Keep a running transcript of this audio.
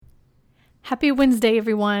Happy Wednesday,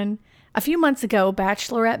 everyone. A few months ago,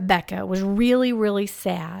 Bachelorette Becca was really, really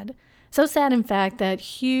sad. So sad, in fact, that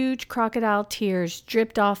huge crocodile tears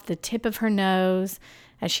dripped off the tip of her nose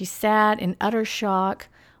as she sat in utter shock,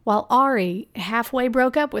 while Ari halfway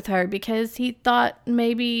broke up with her because he thought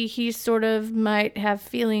maybe he sort of might have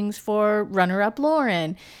feelings for runner-up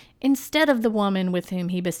Lauren, instead of the woman with whom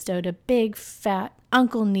he bestowed a big, fat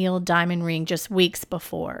Uncle Neil diamond ring just weeks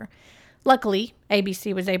before. Luckily,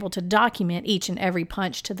 ABC was able to document each and every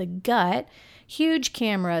punch to the gut. Huge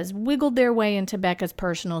cameras wiggled their way into Becca's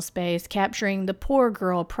personal space, capturing the poor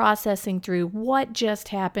girl processing through what just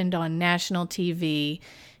happened on national TV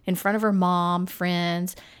in front of her mom,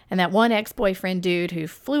 friends, and that one ex-boyfriend dude who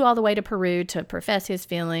flew all the way to Peru to profess his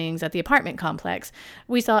feelings at the apartment complex.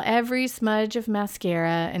 We saw every smudge of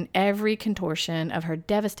mascara and every contortion of her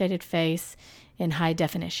devastated face in high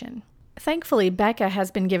definition. Thankfully, Becca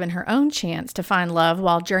has been given her own chance to find love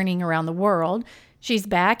while journeying around the world. She's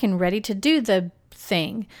back and ready to do the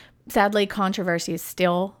thing. Sadly, controversy is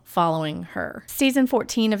still following her. Season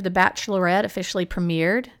 14 of The Bachelorette officially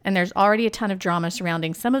premiered, and there's already a ton of drama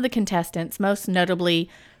surrounding some of the contestants, most notably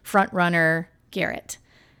frontrunner Garrett.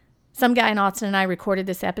 Some guy in Austin and I recorded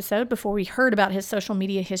this episode before we heard about his social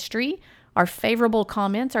media history. Our favorable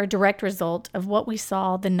comments are a direct result of what we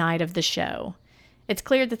saw the night of the show. It's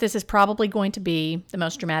clear that this is probably going to be the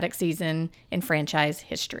most dramatic season in franchise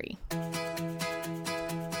history.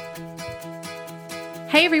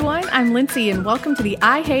 Hey everyone, I'm Lindsay and welcome to the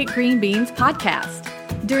I Hate Green Beans podcast.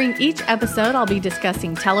 During each episode, I'll be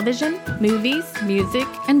discussing television, movies, music,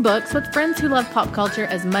 and books with friends who love pop culture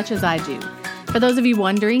as much as I do. For those of you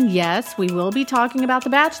wondering, yes, we will be talking about the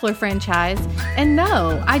Bachelor franchise. And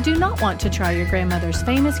no, I do not want to try your grandmother's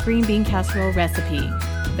famous green bean casserole recipe.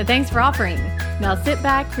 But thanks for offering. Now sit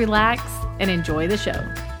back, relax, and enjoy the show.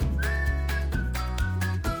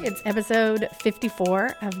 It's episode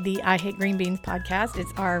 54 of the I Hate Green Beans podcast.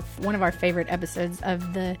 It's one of our favorite episodes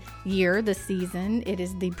of the year, the season. It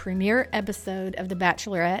is the premiere episode of The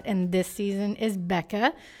Bachelorette, and this season is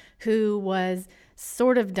Becca, who was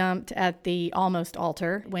sort of dumped at the almost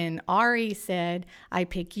altar when Ari said, "I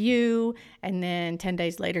pick you," and then 10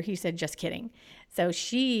 days later he said, "Just kidding." So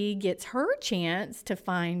she gets her chance to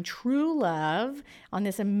find true love on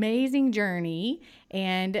this amazing journey.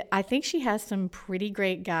 And I think she has some pretty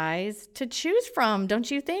great guys to choose from,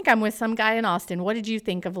 don't you think? I'm with some guy in Austin. What did you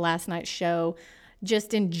think of last night's show?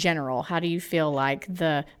 Just in general, how do you feel like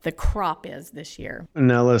the crop is this year?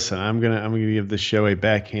 Now listen, I'm gonna give the show a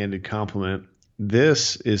backhanded compliment.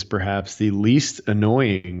 This is perhaps the least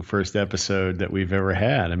annoying first episode that we've ever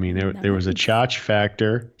had. I mean, there was a chotch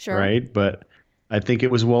factor, sure, right? But I think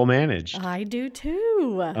it was well managed. I do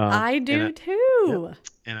too. I do too.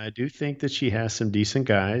 And I do think that she has some decent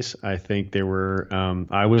guys. I think there were,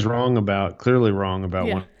 I was clearly wrong about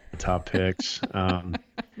one of the top picks.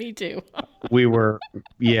 Me too.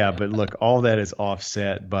 But look, all that is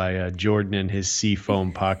offset by Jordan and his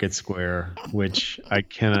seafoam pocket square, which I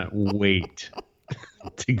cannot wait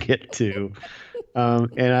to get to.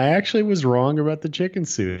 And I actually was wrong about the chicken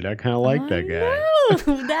suit. I kind of like that guy.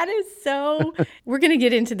 That is so... We're going to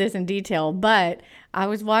get into this in detail, but I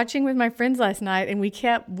was watching with my friends last night and we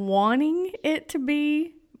kept wanting it to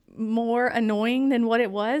be more annoying than what it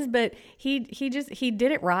was, but he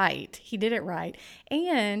did it right. He did it right.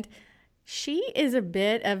 And she is a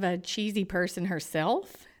bit of a cheesy person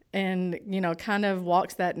herself and, kind of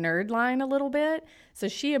walks that nerd line a little bit. So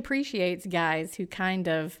she appreciates guys who kind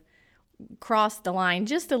of crossed the line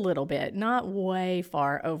just a little bit, not way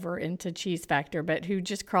far over into cheese factor, but who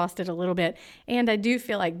just crossed it a little bit. And I do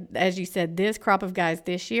feel like, as you said, this crop of guys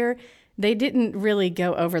this year, they didn't really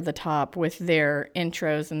go over the top with their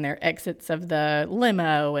intros and their exits of the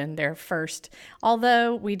limo and their first,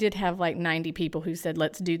 although we did have like 90 people who said,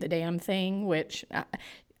 "Let's do the damn thing," which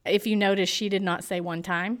if you notice, she did not say one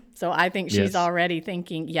time. So I think she's already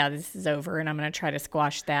thinking, yeah, this is over and I'm going to try to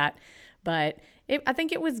squash that. But I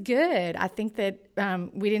think it was good. I think that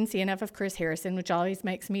we didn't see enough of Chris Harrison, which always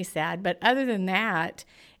makes me sad. But other than that,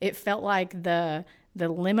 it felt like the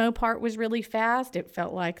limo part was really fast. It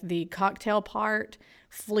felt like the cocktail part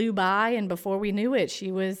flew by, and before we knew it,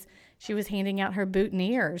 she was handing out her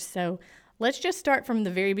boutonnieres. So let's just start from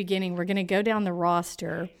the very beginning. We're going to go down the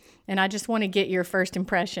roster, and I just want to get your first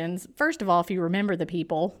impressions. First of all, if you remember the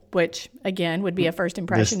people, which, again, would be a first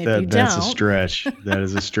impression if you don't. That's a stretch. That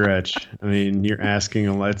is a stretch. I mean, you're asking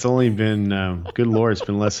a lot. It's only been, good Lord, it's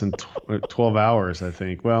been less than 12 hours, I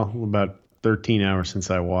think. Well, about 13 hours since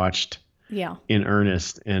I watched in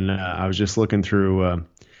earnest. And I was just looking through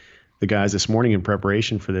the guys this morning in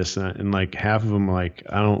preparation for this, and like half of them, like,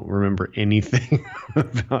 I don't remember anything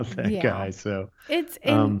about that guy. So it's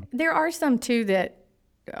and there are some too that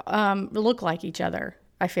look like each other.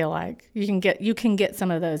 I feel like you can get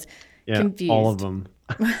some of those confused. All of them.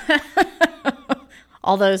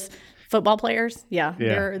 All those football players,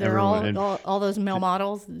 they're everyone. all those male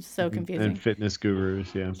models. It's so confusing. And fitness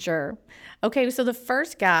gurus, yeah. Sure. Okay, so the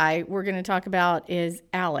first guy we're going to talk about is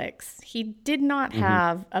Alex. He did not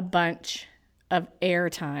have a bunch of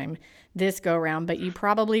airtime this go around, but you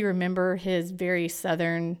probably remember his very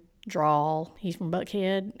southern drawl. He's from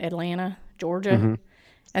Buckhead, Atlanta, Georgia.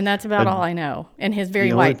 And that's about all I know. And his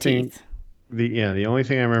very white teeth. The only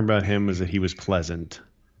thing I remember about him was that he was pleasant.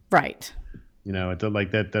 Right. You know,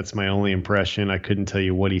 like that's my only impression. I couldn't tell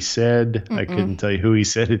you what he said. I couldn't tell you who he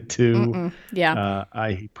said it to. Yeah.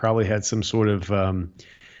 I probably had some sort of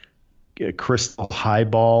crystal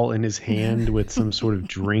highball in his hand with some sort of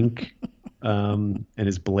drink and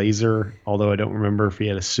his blazer, although I don't remember if he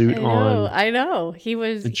had a suit on. I know.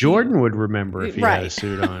 Jordan would remember if he had a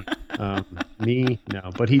suit on. Me,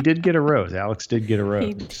 no. But he did get a rose. Alex did get a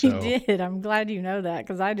rose. He did. I'm glad you know that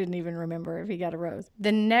because I didn't even remember if he got a rose.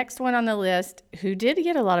 The next one on the list who did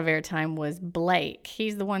get a lot of airtime was Blake.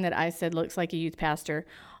 He's the one that I said looks like a youth pastor.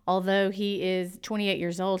 Although he is 28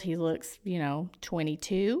 years old, he looks,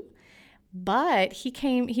 22. But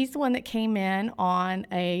he's the one that came in on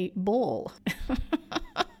a bull.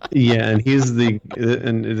 Yeah, and first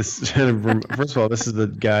of all, this is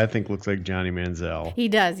the guy I think looks like Johnny Manziel. He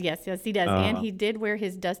does, yes, he does. And he did wear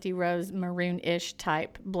his Dusty Rose maroon-ish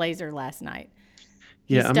type blazer last night.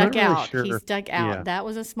 He stuck out. Sure. He stuck out. Yeah. That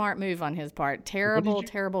was a smart move on his part.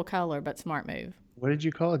 Terrible color, but smart move. What did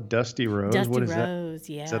you call it? Dusty Rose? Dusty Rose,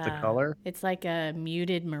 yeah. Is that the color? It's like a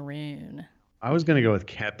muted maroon. I was going to go with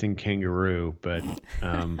Captain Kangaroo, but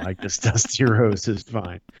I guess Dusty Rose is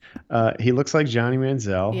fine. He looks like Johnny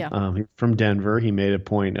Manziel. Yeah. He's from Denver. He made a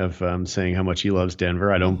point of saying how much he loves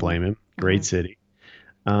Denver. I don't blame him. Great city.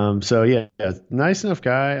 So, yeah, nice enough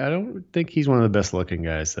guy. I don't think he's one of the best looking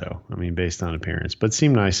guys, though. I mean, based on appearance. But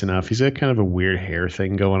seemed nice enough. He's got kind of a weird hair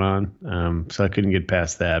thing going on. So I couldn't get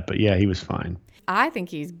past that. But, yeah, he was fine. I think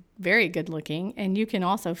he's very good looking. And you can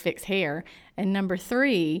also fix hair. And number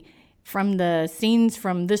 3... from the scenes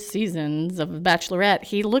from this seasons of Bachelorette,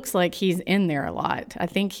 he looks like he's in there a lot. I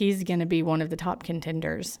think he's going to be one of the top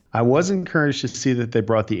contenders. I was encouraged to see that they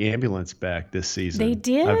brought the ambulance back this season. They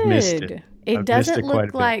did. I've missed it. It doesn't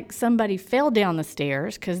look like somebody fell down the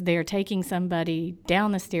stairs because they're taking somebody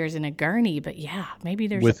down the stairs in a gurney. But yeah, maybe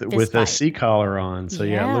there's with a sea collar on. So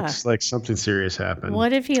yeah, it looks like something serious happened.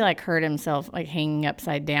 What if he hurt himself hanging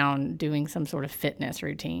upside down doing some sort of fitness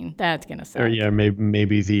routine? That's gonna suck. Or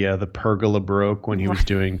maybe the pergola broke when he was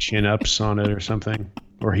doing chin ups on it or something,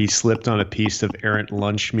 or he slipped on a piece of errant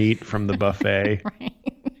lunch meat from the buffet. Right.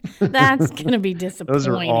 That's going to be disappointing. Those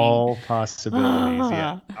are all possibilities.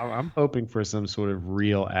 Yeah. I'm hoping for some sort of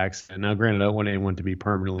real accident. Now, granted, I don't want anyone to be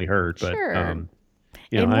permanently hurt, but sure. And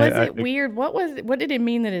was it weird? What did it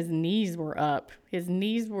mean that his knees were up? His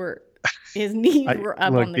knees were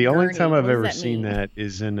up look, on the only gurney. time I've ever seen that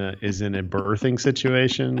is in a birthing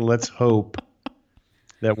situation. Let's hope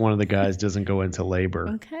that one of the guys doesn't go into labor.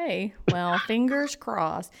 Okay. Well, fingers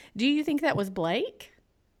crossed. Do you think that was Blake?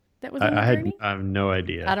 That was I have no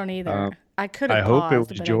idea. I don't either. I could have. I hope it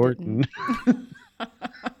was Jordan.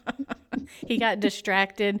 He got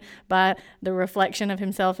distracted by the reflection of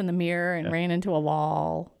himself in the mirror and ran into a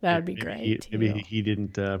wall. That would be great. Maybe he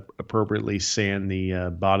didn't appropriately sand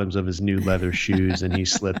the bottoms of his new leather shoes, and he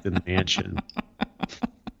slipped in the mansion.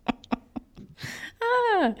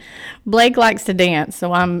 Blake likes to dance,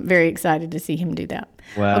 so I'm very excited to see him do that.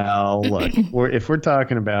 Well, look, if we're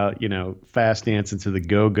talking about, fast dancing to the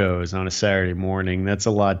Go-Go's on a Saturday morning, that's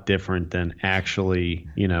a lot different than actually,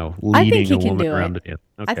 leading a woman around the dance.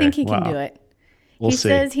 Okay, I think he can do it. We'll see.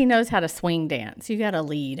 He says he knows how to swing dance. You got to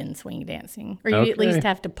lead in swing dancing, or you at least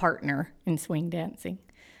have to partner in swing dancing.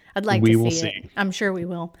 I'd like to see it. I'm sure we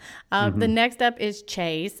will. The next up is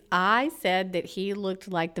Chase. I said that he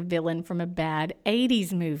looked like the villain from a bad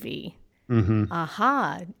 80s movie.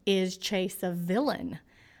 Aha. Is Chase a villain?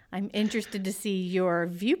 I'm interested to see your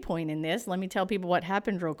viewpoint in this. Let me tell people what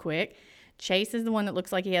happened real quick. Chase is the one that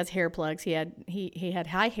looks like he has hair plugs. He had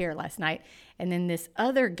high hair last night. And then this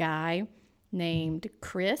other guy named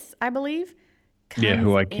Chris, I believe.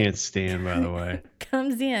 Who I can't stand, by the way.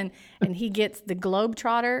 Comes in and he gets the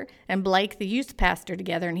Globetrotter and Blake, the youth pastor,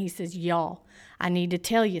 together. And he says, y'all, I need to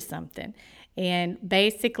tell you something. And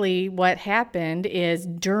basically what happened is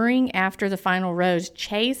after the final rose,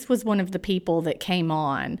 Chase was one of the people that came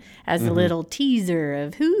on as a little teaser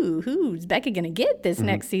of who's Becca going to get this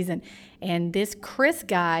next season. And this Chris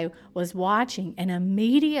guy was watching and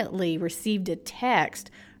immediately received a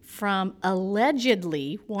text from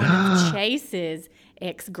allegedly one of Chase's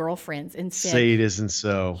ex-girlfriends and said, say it isn't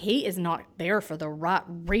so. He is not there for the right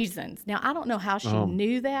reasons. Now, I don't know how she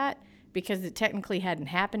knew that, because it technically hadn't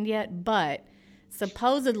happened yet, but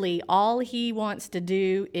supposedly all he wants to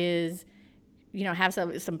do is, have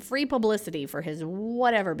some free publicity for his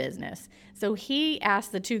whatever business. So he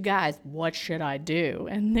asked the two guys, what should I do?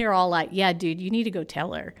 And they're all like, yeah, dude, you need to go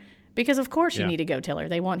tell her. Because of course you need to go tell her.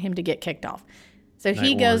 They want him to get kicked off. So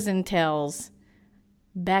he goes and tells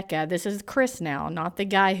Becca, this is Chris now, not the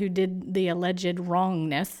guy who did the alleged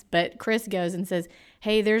wrongness, but Chris goes and says,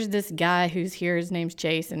 hey, there's this guy who's here. His name's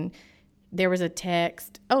Chase, and there was a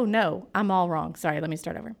text. Oh, no, I'm all wrong. Sorry, let me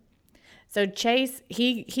start over. So Chase,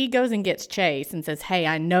 he goes and gets Chase and says, hey,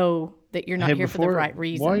 I know that you're not here for the right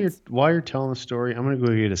reasons. While you're telling the story, I'm going to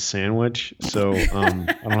go get a sandwich so I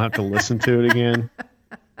don't have to listen to it again.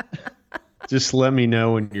 Just let me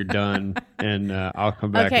know when you're done, and I'll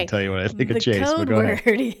come back and tell you what I think of Chase. The code word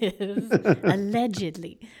is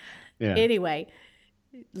allegedly. Yeah. Anyway,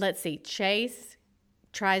 let's see. Chase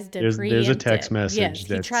tries to preempt there's a text message yes,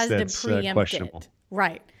 that's, he tries that's to preempt questionable. it.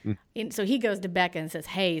 Right. And so he goes to Becca and says,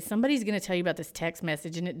 hey, somebody's going to tell you about this text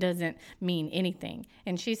message and it doesn't mean anything.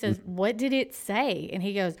 And she says, what did it say? And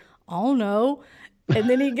he goes, oh, no. And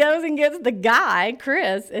then he goes and gets the guy,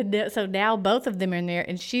 Chris. And so now both of them are in there,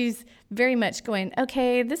 and she's very much going,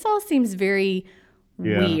 okay, this all seems very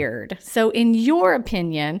weird. So in your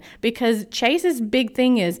opinion, because Chase's big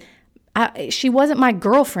thing is, she wasn't my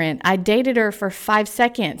girlfriend. I dated her for 5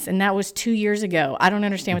 seconds, and that was 2 years ago. I don't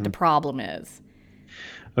understand what the problem is.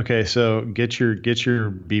 Okay, so get your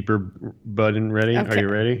beeper button ready. Okay. Are you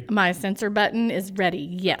ready? My censor button is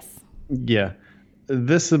ready. Yes. Yeah.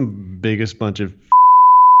 This is the biggest bunch of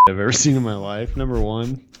I've ever seen in my life. Number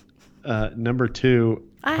one. Number two.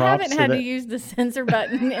 I haven't had to use the censor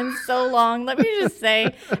button in so long. Let me just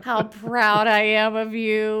say how proud I am of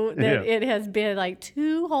you that it has been like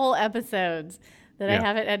 2 whole episodes that I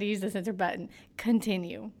haven't had to use the censor button.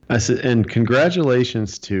 Continue. I said, and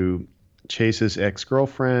congratulations to Chase's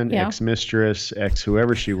ex-girlfriend, ex-mistress,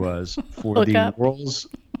 ex-whoever she was, for the world's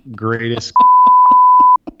greatest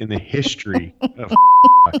in the history of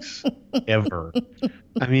ever.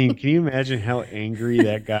 I mean, can you imagine how angry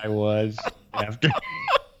that guy was after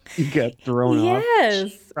he got thrown off?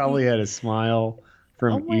 She probably had a smile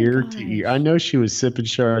from ear to ear. I know she was sipping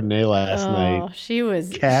Chardonnay last night. She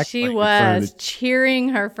was cheering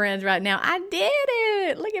her friends right now. I did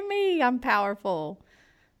it. Look at me. I'm powerful.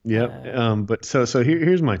 Yep. But so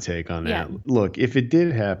here's my take on that. Look, if it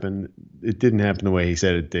did happen, it didn't happen the way he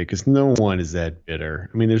said it did, because no one is that bitter.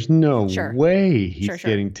 I mean, there's no way he's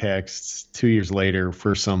getting texts 2 years later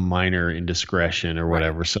for some minor indiscretion or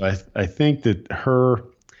whatever. Right. So I think that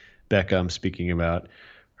Becca, I'm speaking about,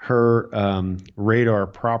 her radar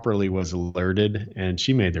properly was alerted, and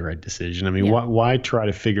she made the right decision. I mean, why try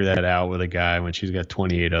to figure that out with a guy when she's got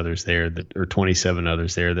 28 others there or 27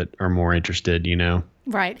 others there that are more interested,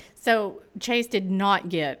 Right. So Chase did not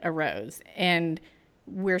get a rose, and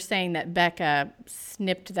we're saying that Becca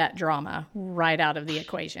snipped that drama right out of the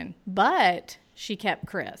equation, but she kept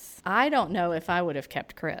Chris. I don't know if I would have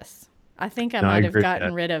kept Chris. I think I might have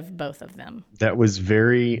gotten rid of both of them. That was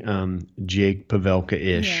very Jake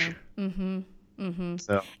Pavelka-ish. Yeah. Mm-hmm. Mm-hmm.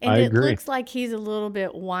 So I agree. Looks like he's a little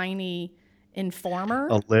bit whiny informer.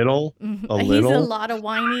 A little? He's a lot of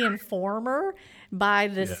whiny informer by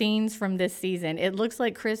the scenes from this season. It looks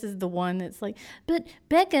like Chris is the one that's like, but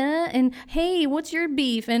Becca, and hey, what's your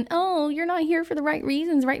beef? And oh, you're not here for the right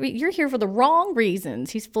reasons, right? You're here for the wrong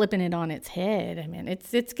reasons. He's flipping it on its head. I mean,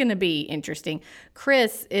 it's going to be interesting.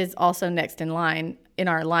 Chris is also next in line in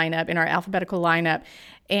our lineup, in our alphabetical lineup.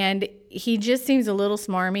 And he just seems a little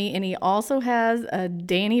smarmy. And he also has a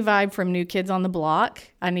Danny vibe from New Kids on the Block.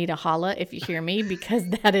 I need a holla if you hear me, because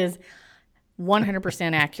that is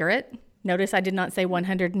 100% accurate. Notice I did not say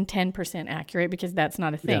 110% accurate, because that's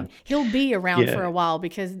not a thing. Yeah. He'll be around for a while,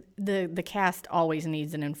 because the cast always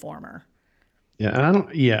needs an informer. Yeah, and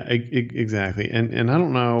exactly. And I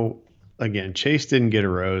don't know. Again, Chase didn't get a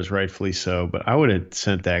rose, rightfully so, but I would have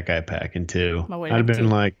sent that guy packing too. I'd have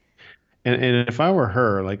been like, and if I were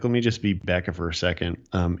her, like, let me just be Becca for a second.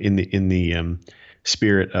 In the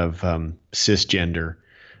spirit of cisgender,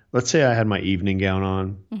 let's say I had my evening gown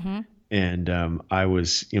on. Mm-hmm. And I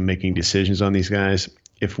was making decisions on these guys.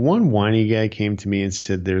 if one whiny guy came to me and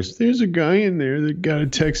said, "There's a guy in there that got a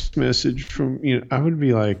text message from," I would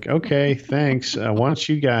be like, "Okay, thanks. Why don't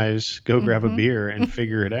you guys go grab a beer and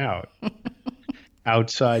figure it out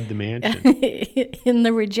outside the mansion?" In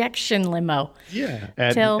the rejection limo. Yeah,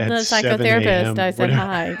 Tell at the 7 psychotherapist a.m., I said whatever.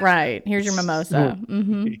 hi. Right. Here's your mimosa.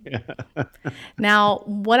 Yeah. Now,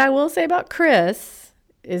 what I will say about Chris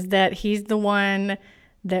is that he's the one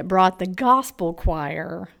that brought the gospel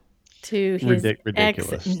choir to his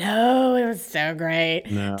Ridiculous. exit. No, it was so great.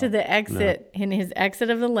 No, To the no. exit, in his exit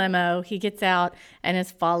of the limo, he gets out and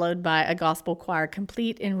is followed by a gospel choir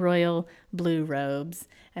complete in royal blue robes.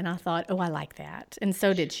 And I thought, oh, I like that. And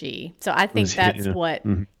so did she. So I think that's what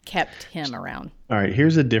kept him around. All right,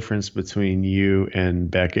 here's a difference between you and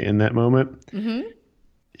Becca in that moment.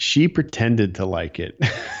 She pretended to like it.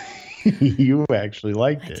 You actually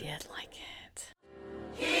liked I it. did like it.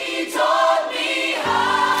 He taught me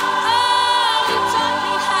how.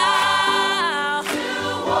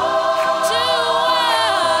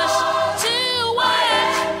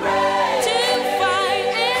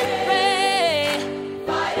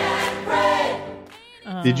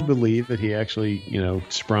 Did you believe that he actually,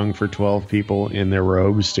 sprung for 12 people in their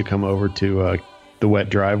robes to come over to the wet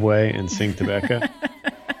driveway and sing to Becca?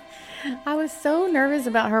 I was so nervous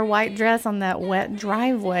about her white dress on that wet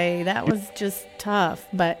driveway. That was just tough.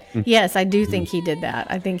 But yes, I do think he did that.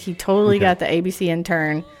 I think he totally got the ABC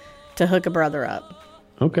intern to hook a brother up.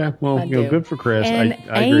 Okay, well, good for Chris. And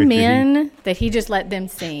I agree with you. amen that he just let them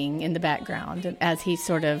sing in the background as he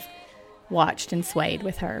sort of watched and swayed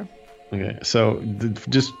with her. Okay, so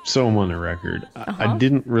just so I'm on the record, I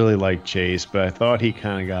didn't really like Chase, but I thought he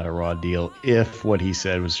kind of got a raw deal if what he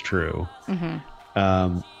said was true.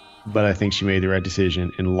 But I think she made the right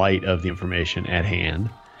decision in light of the information at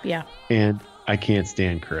hand. Yeah. And I can't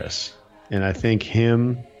stand Chris. And I think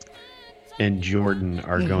him and Jordan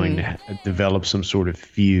are going to develop some sort of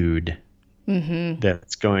feud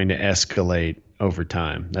that's going to escalate over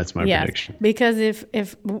time. That's my prediction. Because if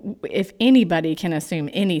anybody can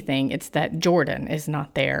assume anything, it's that Jordan is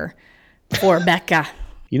not there for Becca.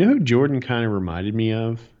 You know who Jordan kind of reminded me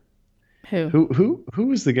of? Who? Who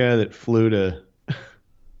was the guy that flew to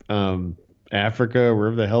Africa,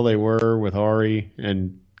 wherever the hell they were with Ari,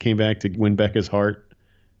 and came back to win Becca's heart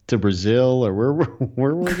to Brazil, or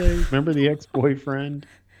where were they? Remember the ex-boyfriend?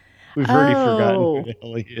 We've already forgotten who the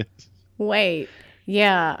hell he is. Wait.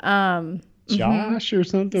 Yeah. Josh or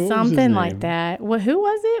something? What was his Something like name? that. Well, who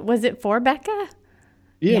was it? Was it for Becca?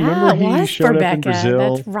 Yeah, it remember he was showed for up Becca. in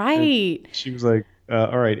Brazil. That's right. She was like,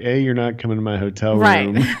 all right, A, you're not coming to my hotel Right.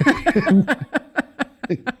 room.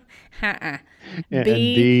 And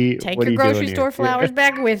B, take what are your you grocery doing store here? flowers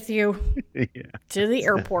back with you Yeah. to the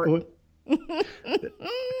airport.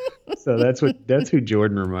 So that's who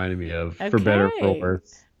Jordan reminded me of, for better or for Okay.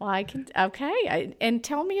 worse. Well, I can. Okay. And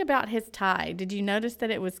tell me about his tie. Did you notice that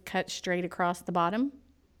it was cut straight across the bottom?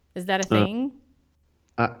 Is that a thing?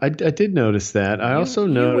 I did notice that. I also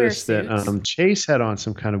you wear noticed that suits. Chase had on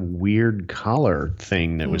some kind of weird collar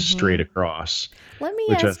thing that was straight across. Let me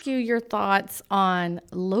which ask you your thoughts on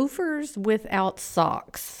loafers without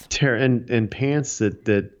socks. And pants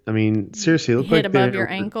that I mean, seriously, look Hit like above they're-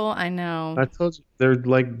 your ankle. I know. I told you they're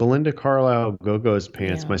like Belinda Carlisle Go-Go's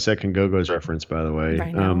pants. Yeah. My second Go-Go's reference, by the way.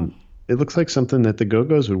 I know. It looks like something that the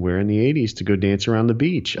Go-Go's would wear in the '80s to go dance around the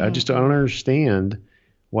beach. I don't understand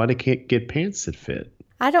why they can't get pants that fit.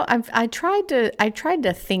 I tried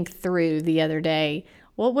to think through the other day.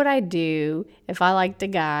 What would I do if I liked a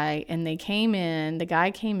guy and the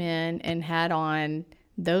guy came in and had on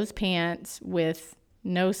those pants with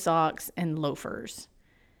no socks and loafers?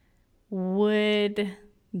 Would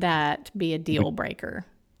that be a deal breaker?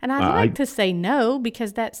 And I'd like to say no,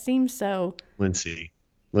 because that seems so. Lindsay,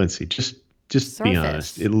 just be Surface.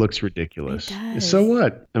 honest. It looks ridiculous. It does. So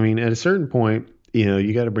what? I mean, at a certain point,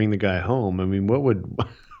 you got to bring the guy home. I mean, what would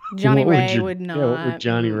Johnny what would Ray your- would not. Yeah, what would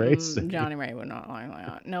Johnny Ray say? Johnny Ray would not like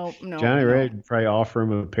that. No. Johnny Ray would probably offer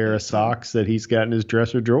him a pair of socks that he's got in his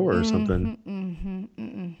dresser drawer or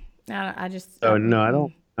something. I just. So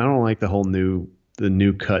no, I don't like the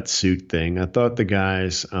new cut suit thing. I thought the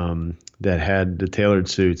guys that had the tailored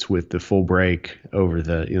suits with the full break over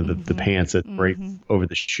the the pants that break over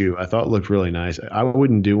the shoe, I thought looked really nice. I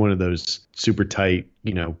wouldn't do one of those super tight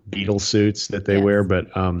Beatle suits that they Yes. wear, but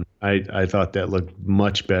I thought that looked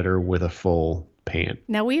much better with a full pant.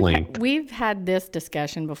 Now length. we've had this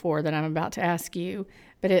discussion before that I'm about to ask you,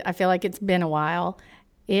 but I feel like it's been a while.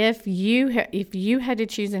 If you had to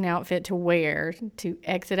choose an outfit to wear to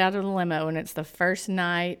exit out of the limo, and it's the first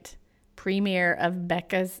night premiere of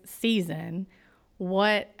Becca's season,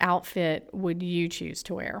 what outfit would you choose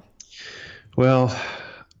to wear? Well,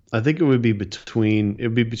 I think it would be between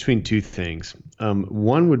two things.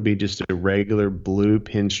 One would be just a regular blue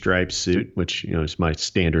pinstripe suit, which is my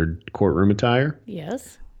standard courtroom attire.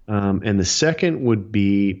 Yes. And the second would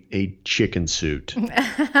be a chicken suit.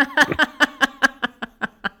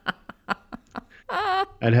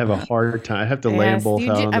 I'd have a hard time. I'd have to lay them both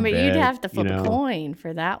out on the bed. You'd have to flip a coin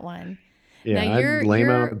for that one. Yeah, Now, I'd lay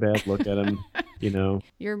them out on the bed, look at them,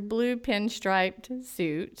 Your blue pinstriped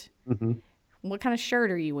suit. Mhm. What kind of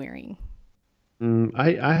shirt are you wearing?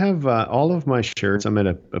 I have all of my shirts. I'm at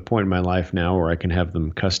a point in my life now where I can have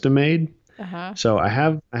them custom made. Uh-huh. So I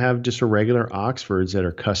have just a regular Oxfords that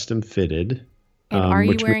are custom fitted. And are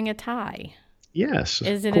you wearing a tie? Yes.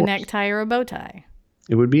 Is of it a course. necktie or a bow tie?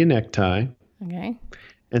 It would be a necktie. Okay.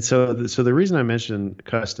 And so the reason I mentioned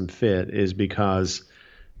custom fit is because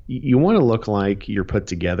you want to look like you're put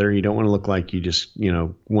together. You don't want to look like you just,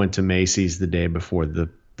 went to Macy's the day before the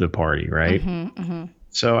party, right?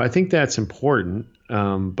 So I think that's important,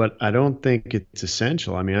 but I don't think it's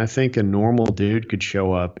essential. I mean, I think a normal dude could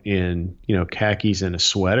show up in, khakis and a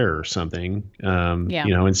sweater or something,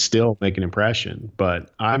 and still make an impression.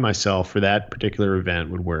 But I myself, for that particular event,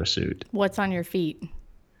 would wear a suit. What's on your feet?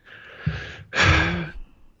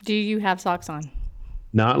 Do you have socks on?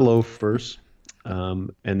 Not loafers.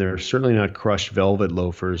 And they're certainly not crushed velvet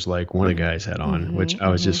loafers like one of the guys had on, which I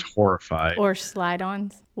was just horrified. Or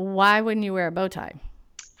slide-ons? Why wouldn't you wear a bow tie?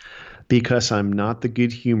 Because I'm not the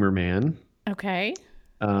good humor man, Okay.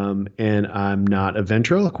 and I'm not a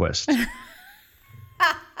ventriloquist.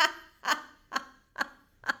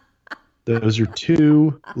 Those are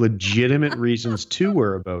two legitimate reasons to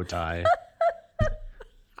wear a bow tie.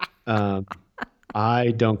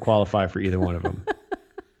 I don't qualify for either one of them.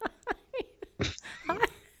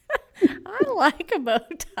 I like a bow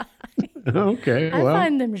tie. Okay, I well,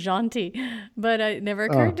 find them jaunty, but it never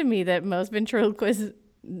occurred to me that most ventriloquists,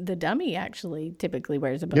 the dummy actually typically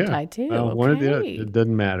wears a bow tie too. well, one or the other. It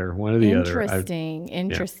doesn't matter. One or the other.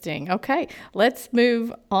 Interesting. Okay, let's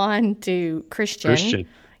move on to Christian. Christian.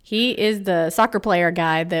 He is the soccer player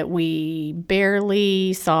guy that we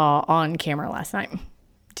barely saw on camera last night.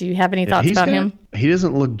 Do you have any thoughts about him? He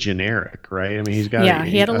doesn't look generic, right? I mean, he's got. Yeah,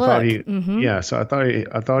 he had a look. Yeah, so I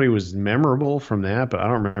thought he was memorable from that, but I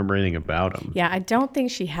don't remember anything about him. Yeah, I don't think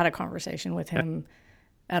she had a conversation with him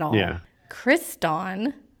at all. Yeah.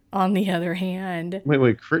 Kriston, on the other hand,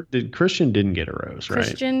 Wait. Christian didn't get a rose,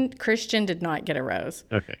 right? Christian did not get a rose.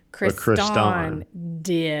 Okay. But Kriston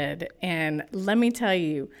did. And let me tell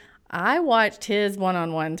you, I watched his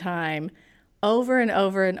one-on-one time over and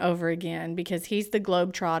over and over again because he's the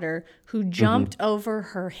globetrotter who jumped over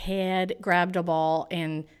her head, grabbed a ball,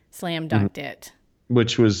 and slam dunked it.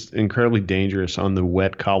 Which was incredibly dangerous on the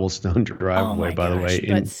wet cobblestone driveway, by the way.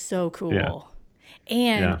 But so cool. Yeah.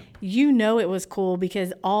 And it was cool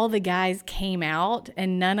because all the guys came out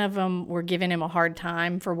and none of them were giving him a hard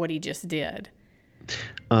time for what he just did.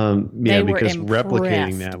 They were because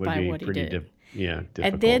replicating that would by be what he pretty did. difficult.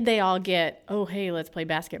 And then they all get, oh, hey, let's play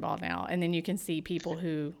basketball now. And then you can see people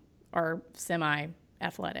who are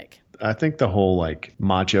semi-athletic. I think the whole like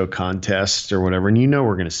macho contests or whatever, and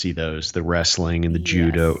we're going to see those, the wrestling and the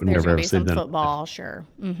judo and There's whatever going to be else some they've done. football, sure.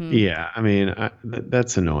 Mm-hmm. Yeah, I mean,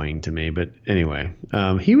 that's annoying to me. But anyway,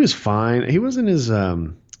 he was fine. He wasn't as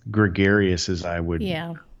gregarious as I would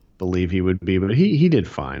believe he would be, but he did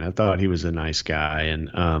fine. I thought he was a nice guy.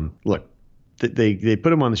 And look, they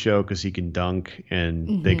put him on the show because he can dunk,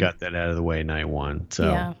 and they got that out of the way night one. So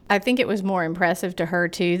yeah, I think it was more impressive to her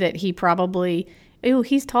too that he probably,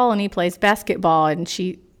 he's tall and he plays basketball, and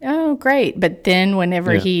she, oh great. But then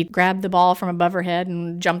whenever he grabbed the ball from above her head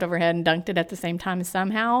and jumped over her head and dunked it at the same time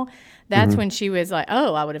somehow, that's when she was like,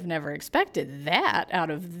 oh, I would have never expected that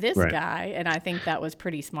out of this guy. And I think that was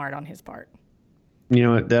pretty smart on his part. You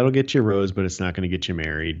know what? That'll get you a rose, but it's not going to get you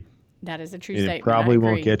married. That is a true And statement. it probably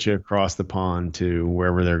won't get you across the pond to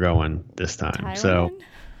wherever they're going this time. Thailand?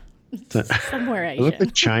 So somewhere it Asian. looked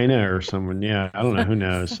like China or someone. Yeah, I don't know. Who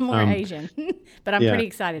knows? Somewhere Asian. But I'm pretty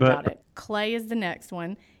excited about it. Clay is the next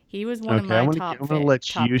one. He was one of my top I'm going to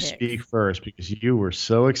let you picks. speak first because you were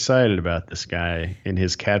so excited about this guy in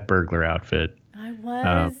his cat burglar outfit. I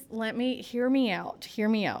was. Hear me out.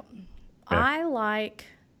 Okay. I like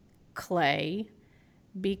Clay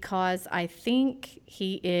because I think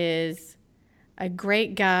he is a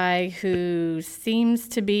great guy who seems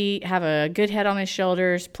to have a good head on his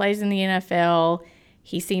shoulders, plays in the NFL.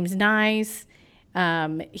 He seems nice.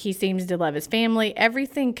 He seems to love his family.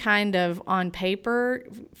 Everything kind of on paper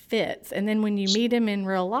fits. And then when you meet him in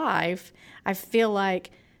real life, I feel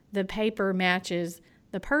like the paper matches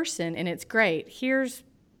the person, and it's great. Here's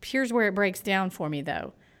where it breaks down for me,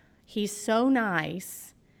 though. He's so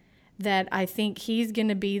nice that I think he's going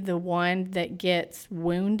to be the one that gets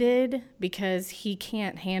wounded because he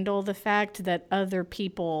can't handle the fact that other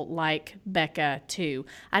people like Becca too.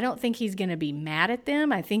 I don't think he's going to be mad at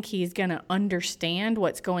them. I think he's going to understand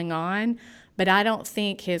what's going on, but I don't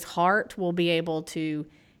think his heart will be able to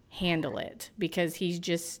handle it because he's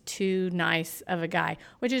just too nice of a guy,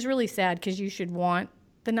 which is really sad because you should want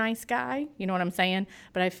the nice guy. You know what I'm saying?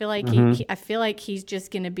 But I feel like I feel like he's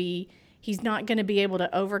just going to be. He's not going to be able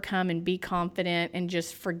to overcome and be confident and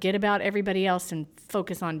just forget about everybody else and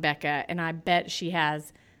focus on Becca. And I bet she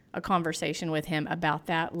has a conversation with him about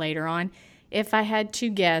that later on. If I had to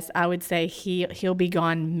guess, I would say he'll be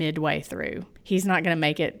gone midway through. He's not going to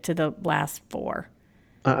make it to the last 4.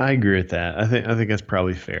 I agree with that. I think that's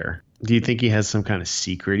probably fair. Do you think he has some kind of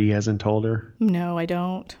secret he hasn't told her? No, I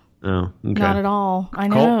don't. Oh, okay. Not at all. I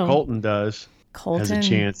know. Colton does. Colton has a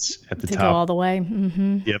chance at the to top. go all the way.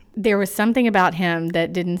 Mm-hmm. Yep. There was something about him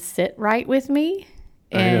that didn't sit right with me,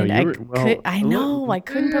 and I couldn't put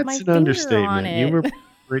my That's an finger understatement. on it. You were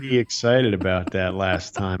pretty excited about that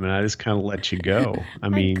last time, and I just kind of let you go. I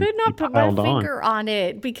mean, I could not you put my piled on. finger on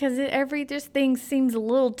it because this thing seems a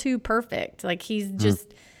little too perfect. Like he's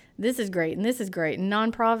just. This is great, and this is great, and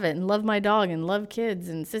nonprofit, and love my dog, and love kids,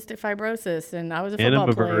 and cystic fibrosis, and I was a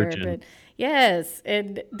football player. Virgin. But yes,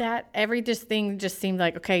 and that this thing just seemed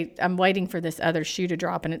like, okay, I'm waiting for this other shoe to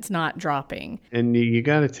drop, and it's not dropping. And you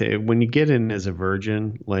got to take when you get in as a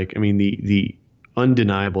virgin, like I mean, the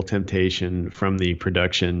undeniable temptation from the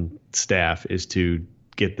production staff is to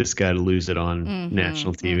get this guy to lose it on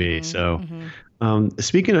national TV.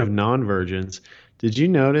 Speaking of non-virgins, did you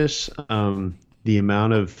notice the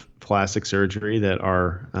amount of plastic surgery that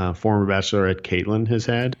our former bachelorette Caitlin has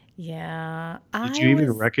had? Yeah. Did you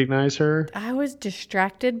even recognize her? I was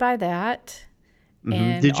distracted by that. Mm-hmm.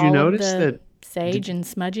 And did you all notice of the that sage and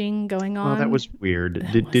smudging going on? Oh, that was weird.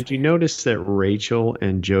 Did you notice that Rachel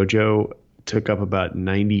and JoJo took up about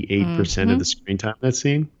 98% of the screen time in that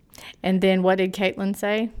scene? And then what did Caitlin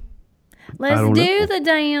say? Let's do the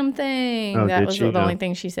damn thing. Oh, that was the only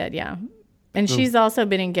thing she said, yeah. And she's also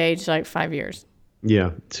been engaged like 5 years.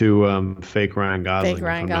 Yeah, to fake Ryan Gosling. Fake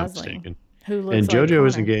Ryan Gosling. Who looks and like JoJo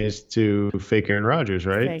was Connor. engaged to fake Aaron Rodgers,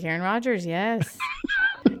 right? Fake Aaron Rodgers, yes.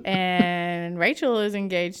 And Rachel is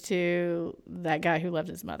engaged to that guy who loved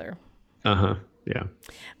his mother. Uh-huh, yeah.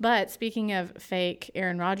 But speaking of fake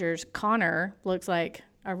Aaron Rodgers, Connor looks like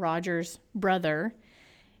a Rodgers brother.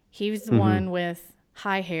 He was the one with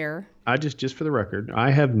high hair. I just for the record, I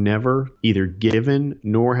have never either given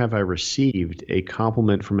nor have I received a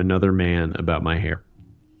compliment from another man about my hair.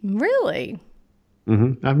 Really?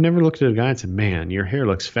 I've never looked at a guy and said, "Man, your hair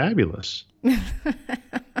looks fabulous."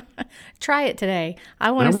 Try it today.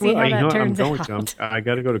 I want to see how that turns out. I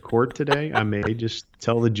got to go to court today. I may just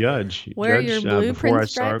tell the judge. Wear Judge, your blue before I pinstripe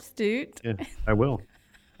start, suit. Yeah, I will.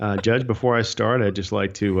 Judge, before I start, I'd just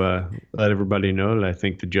like to let everybody know that I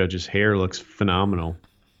think the judge's hair looks phenomenal.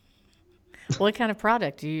 What kind of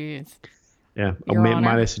product do you use? Yeah. Your Honor.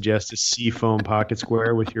 Might I suggest a seafoam pocket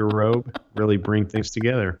square with your robe? Really bring things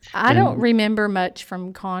together. I don't remember much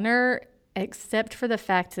from Connor except for the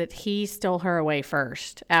fact that he stole her away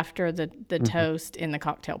first after the toast in the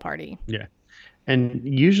cocktail party. Yeah. And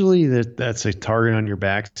usually that's a target on your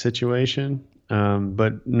back situation.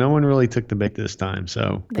 But no one really took the bait this time,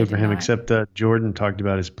 so good for him. Not. Except Jordan talked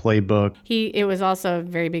about his playbook. It was also a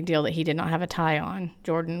very big deal that he did not have a tie on.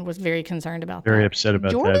 Jordan was very concerned about Very that. upset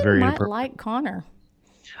about Jordan that. Very might inappropriate. like Connor.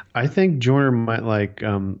 I think Jordan might like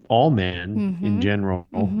all men in general.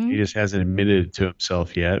 He just hasn't admitted it to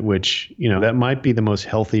himself yet, which, that might be the most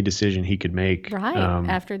healthy decision he could make. Right,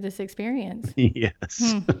 after this experience.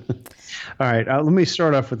 Yes. All right, let me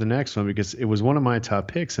start off with the next one because it was one of my top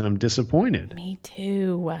picks, and I'm disappointed. Me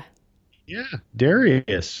too. Yeah,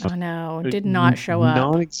 Darius. I know. Did not show up.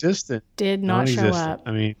 Non-existent. Did not show up.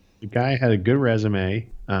 I mean, the guy had a good resume.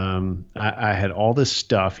 I had all this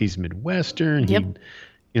stuff. He's Midwestern. Yep.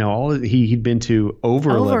 He'd been to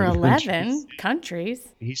over 11 countries.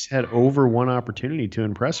 He's had over one opportunity to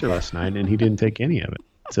impress her last night, and he didn't take any of it.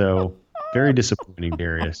 So very disappointing,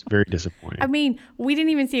 Darius. Very disappointing. I mean, we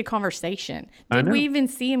didn't even see a conversation. Did we even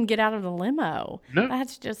see him get out of the limo? No.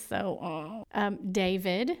 That's just so.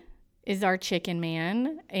 David is our chicken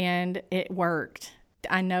man, and it worked.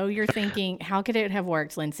 I know you're thinking, how could it have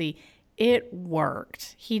worked, Lindsay? It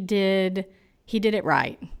worked. He did it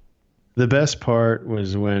right. The best part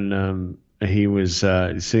was when he was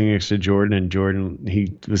sitting next to Jordan, and Jordan,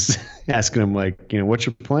 he was asking him, like, what's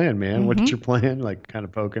your plan, man? What's your plan? Like, kind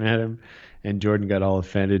of poking at him. And Jordan got all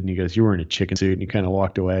offended, and he goes, "You're wearing a chicken suit," and he kind of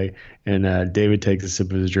walked away. And David takes a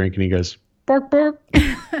sip of his drink, and he goes, "Bark, bark."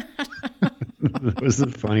 That was the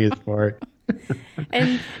funniest part.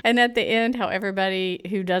 And at the end, how everybody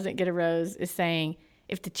who doesn't get a rose is saying,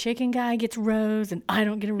 if the chicken guy gets a rose and I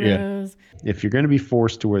don't get a rose. If you're going to be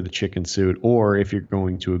forced to wear the chicken suit, or if you're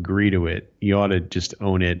going to agree to it, you ought to just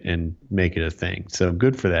own it and make it a thing. So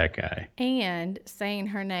good for that guy. And saying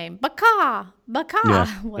her name, Baka, Baka.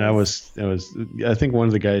 Yeah, that was. I think one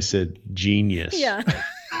of the guys said genius. Yeah.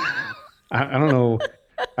 I don't know.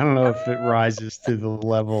 I don't know if it rises to the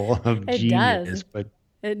level of It genius, does. but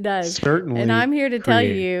It does. certainly. And I'm here to tell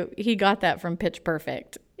creative. you, he got that from Pitch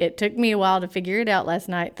Perfect. It took me a while to figure it out last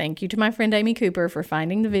night. Thank you to my friend Amy Cooper for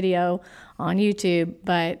finding the video on YouTube,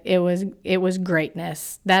 but it was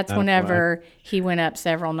greatness. That's whenever he went up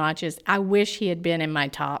several notches. I wish he had been in my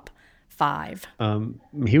top 5.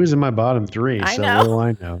 He was in my bottom 3. I So know.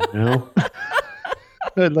 what do I know? You know?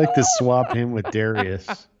 I'd like to swap him with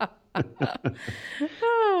Darius.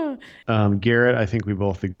 Garrett, I think we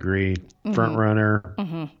both agree. Front runner.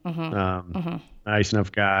 Nice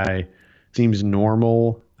enough guy. Seems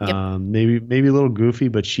normal. Yep. Maybe a little goofy,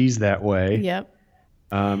 but she's that way. Yep.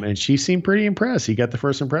 And she seemed pretty impressed. He got the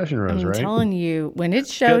first impression rose, I'm right? telling you, when it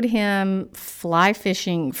showed him fly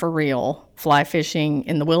fishing for real, fly fishing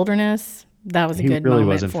in the wilderness, that was a He good really moment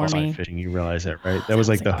wasn't for fly me. fishing. You realize that, right? That was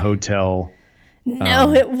like the hotel.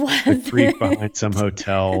 No, it The wasn't. creek behind some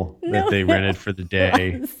hotel that they rented for the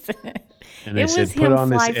day. And they It said, was put him on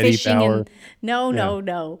this fly Eddie fishing Bauer.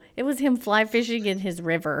 no. It was him fly fishing in his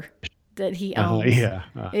river that he owns.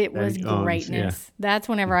 It was that he owns, greatness. That's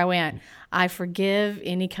whenever I went. I forgive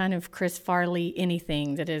any kind of Chris Farley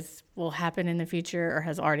anything that will happen in the future or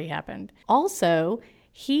has already happened. Also,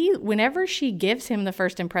 whenever she gives him the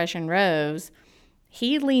first impression rose,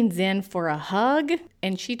 he leans in for a hug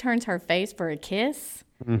and she turns her face for a kiss.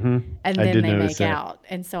 Mm-hmm. And I then did they notice make that. out.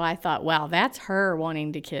 And so I thought, wow, that's her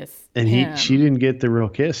wanting to kiss And him. she didn't get the real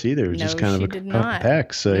kiss either. It was No, just kind she of did a not.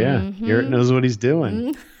 peck. So yeah, Garrett knows what he's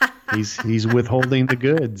doing. he's withholding the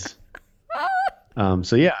goods.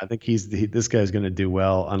 So yeah, I think this guy's going to do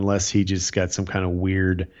well unless he just got some kind of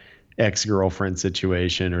weird ex-girlfriend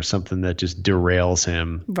situation or something that just derails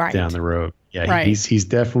him Right. down the road. Yeah, Right. he's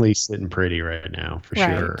definitely sitting pretty right now for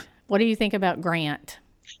Right. sure. What do you think about Grant,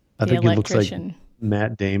 I the think it looks like electrician?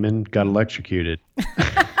 Matt Damon got electrocuted.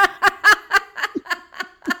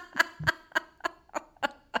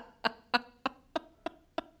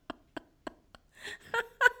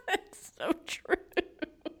 It's so true.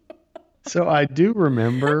 So I do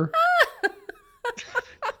remember.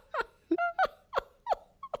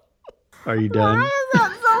 Are you done?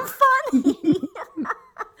 That's so funny.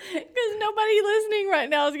 Because nobody listening right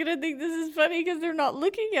now is going to think this is funny because they're not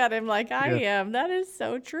looking at him like I am. That is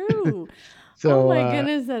so true. So, oh my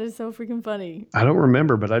goodness, that is so freaking funny. I don't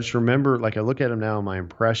remember, but I just remember, like, I look at him now, and my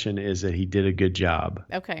impression is that he did a good job.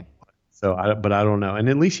 Okay. So, but I don't know. And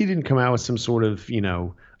at least he didn't come out with some sort of,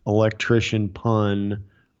 electrician pun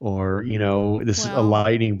or, a Well-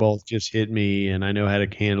 lightning bolt just hit me and I know how to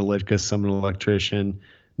handle it because I'm an electrician.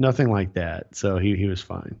 Nothing like that. So he was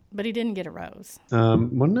fine. But he didn't get a rose. Well,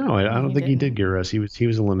 no, I don't he think he didn't. did get arrested. He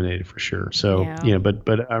was eliminated for sure. So Yeah.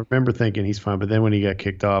 but I remember thinking he's fine. But then when he got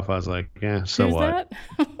kicked off, I was like, yeah, so Who's what?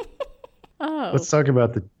 that? Oh. Let's talk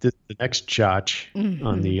about the next Chotch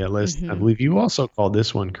on the list. I believe you also called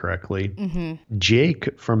this one correctly.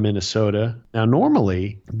 Jake from Minnesota. Now,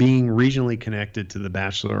 normally, being regionally connected to the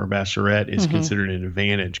Bachelor or Bachelorette is considered an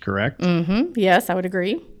advantage, correct? Yes, I would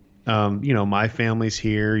agree. My family's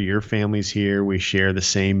here, your family's here. We share the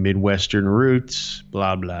same Midwestern roots,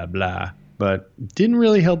 blah, blah, blah. But didn't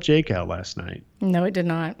really help Jake out last night. No, it did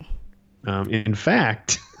not. In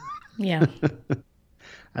fact, Yeah.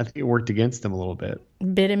 I think it worked against him a little bit.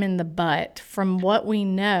 Bit him in the butt. From what we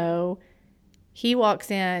know, he walks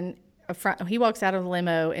out of the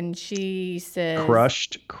limo and she says,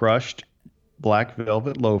 Crushed black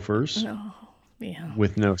velvet loafers yeah,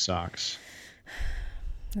 with no socks.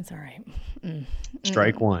 that's all right.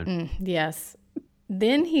 Strike one. Yes.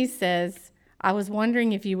 Then he says, I was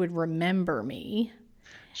wondering if you would remember me.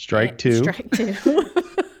 Strike two. Strike 2.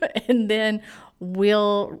 And then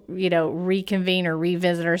we'll, reconvene or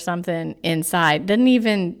revisit or something inside. Doesn't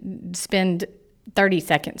even spend 30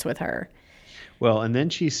 seconds with her. Well, and then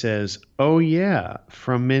she says, oh, yeah,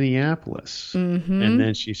 from Minneapolis. And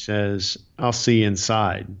then she says, I'll see you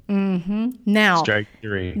inside. Now, Strike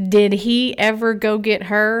 3. did he ever go get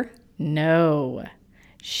her? No.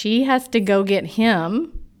 She has to go get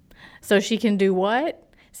him so she can do what?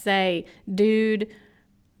 Say, dude,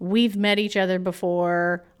 we've met each other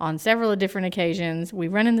before on several different occasions. We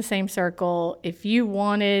run in the same circle. If you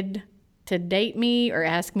wanted to date me or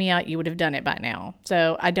ask me out, you would have done it by now.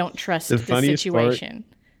 So I don't trust the funniest situation.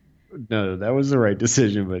 No, that was the right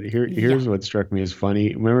decision. But Yeah. here's what struck me as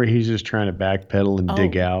funny. Remember, he's just trying to backpedal and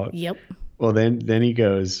dig Oh, out. yep. Well, then he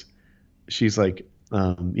goes. She's like,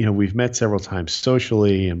 we've met several times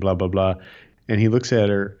socially and blah blah blah. And he looks at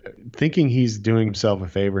her, thinking he's doing himself a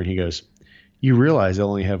favor, and he goes, "You realize I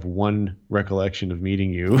only have one recollection of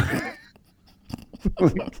meeting you."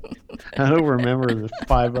 Like, I don't remember the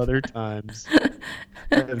 5 other times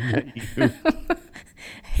I've met you.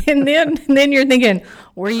 And then you're thinking,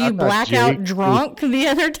 were I you thought blackout Jake drunk the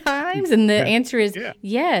other times? And the answer is yeah.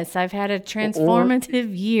 yes, I've had a Or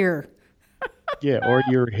transformative year. yeah, or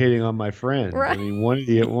you're hitting on my friend. I Right. mean, one of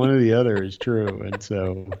the other is true, and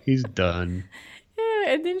so he's done.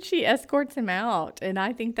 Yeah, and then she escorts him out, and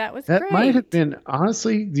I think that was That might have great. been,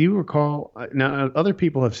 honestly, do you recall? Now, other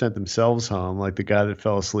people have sent themselves home, like the guy that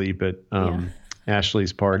fell asleep at Yeah.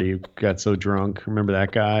 Ashley's party, got so drunk. Remember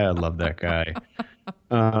that guy? I love that guy.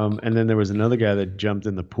 And then there was another guy that jumped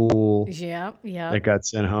in the pool Yep, that yep. got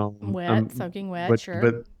sent home. Wet, soaking wet, But sure.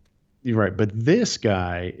 but you're right. But this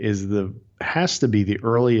guy has to be the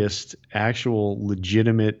earliest actual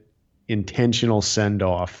legitimate intentional send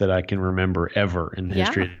off that I can remember ever in the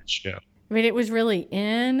history Yeah. of the show. I mean, it was really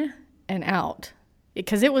in and out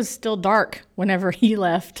because it was still dark whenever he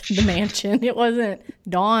left the mansion. It wasn't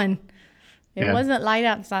dawn. It Yeah. wasn't light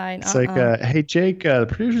outside. It's like, hey, Jake, the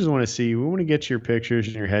producers want to see you. We want to get your pictures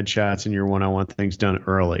and your headshots and your one-on-one things done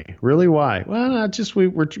early. Really? Why? Well, not just we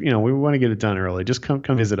want to get it done early. Just come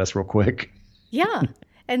visit us real quick. Yeah.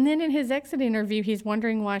 And then in his exit interview, he's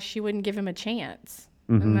wondering why she wouldn't give him a chance.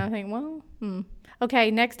 And I think, well,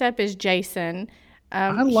 Okay, next up is Jason.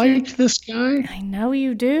 I liked this guy. I know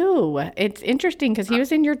you do. It's interesting because he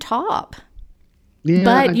was in your top. Yeah,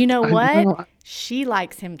 But you know I what? know. She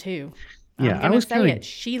likes him too. Yeah, I'm I going to was say kinda- it.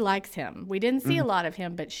 She likes him. We didn't see a lot of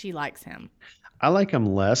him, but she likes him. I like him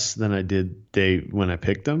less than I did when I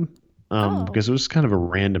picked him. Oh. Because it was kind of a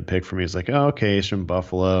random pick for me. It's like, oh, okay, he's from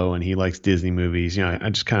Buffalo and he likes Disney movies. I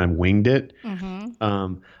just kind of winged it.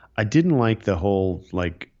 I didn't like the whole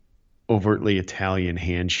like overtly Italian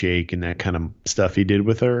handshake and that kind of stuff he did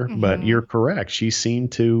with her. But you're correct. She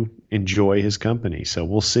seemed to enjoy his company. So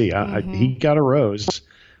we'll see. He got a rose.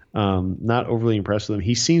 Not overly impressed with him.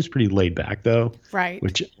 He seems pretty laid back though, Right.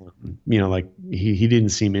 which like he didn't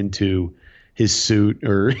seem into his suit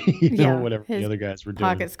or Yeah, whatever his the other guys were doing.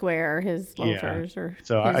 Pocket square, his loafers, or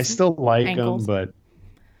So I his still like ankles. him, but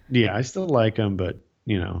yeah, I still like him, but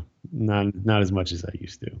not as much as I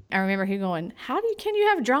used to. I remember he going, can you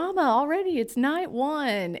have drama already? It's night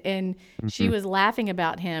one. And she was laughing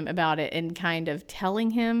about it and kind of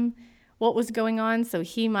telling him what was going on. So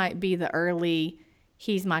he might be the early,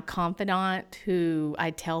 he's my confidant who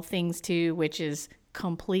I tell things to, which is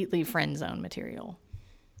completely friend zone material.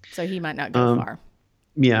 So he might not go far.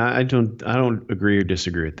 Yeah, I don't agree or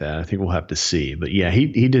disagree with that. I think we'll have to see. But yeah, he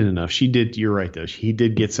did enough. She did. You're right though. He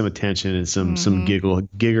did get some attention and some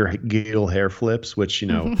giggle hair flips, which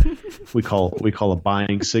we call a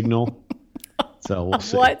buying signal. So we'll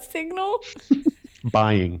see. What signal? A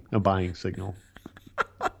buying signal.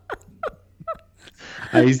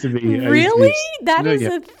 I used to be Really? That No, is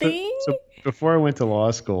yeah. a thing? So before I went to law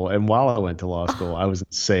school, and while I went to law school, I was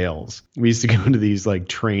in sales. We used to go into these like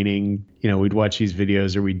training, we'd watch these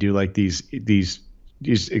videos or we'd do like these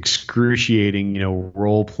excruciating,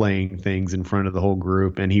 role playing things in front of the whole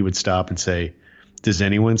group. And he would stop and say, "Does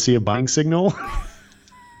anyone see a buying signal?"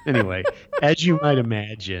 Anyway, as you might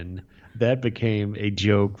imagine, that became a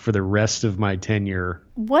joke for the rest of my tenure.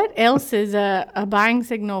 What else is a buying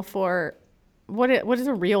signal for? What is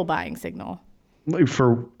a real buying signal? Like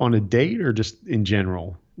for on a date or just in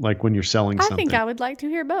general, like when you're selling I something. think I would like to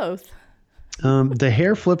hear both. The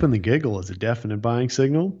hair flip and the giggle is a definite buying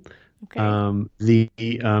signal. Okay.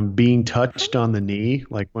 The being touched on the knee,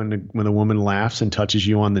 like when a woman laughs and touches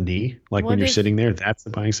you on the knee, like What when you're if- sitting there, that's the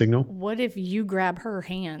buying signal. What if you grab her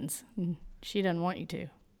hands and she doesn't want you to?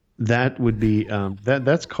 That would be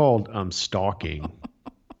that's called stalking.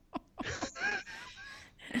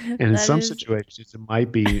 And in That some is- situations, it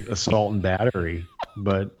might be assault and battery,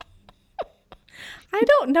 but I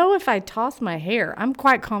don't know if I toss my hair. I'm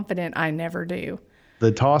quite confident I never do.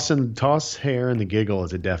 the toss hair and the giggle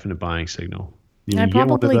is a definite buying signal. I You get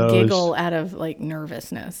one of probably those- giggle out of like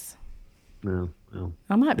nervousness. No.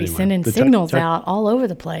 I might be Anyway, sending the touch- signals touch- out all over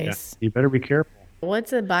the Yeah, place. you better be careful.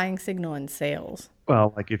 What's a buying signal in sales?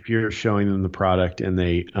 Well, like if you're showing them the product and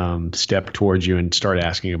they step towards you and start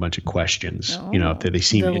asking a bunch of questions, if they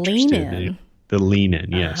seem the interested. lean in. The lean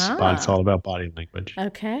in, yes. Uh-huh. It's all about body language.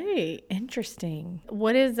 Okay, interesting.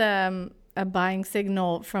 What is a buying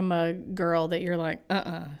signal from a girl that you're like,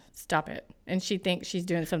 stop it, and she thinks she's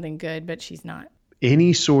doing something good, but she's not?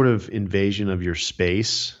 any sort of invasion of your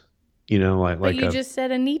space, But you just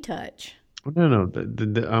said a knee touch. No,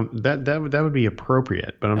 that would be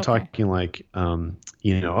appropriate, but I'm Okay. talking like,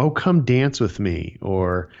 oh, come dance with me,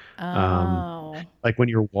 or Oh. like when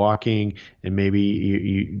you're walking and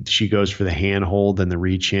maybe she goes for the handhold and the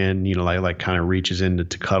reach in, like kind of reaches in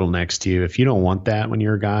to cuddle next to you. If you don't want that when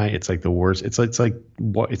you're a guy, it's like the worst. It's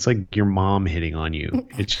like your mom hitting on you.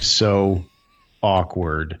 It's just so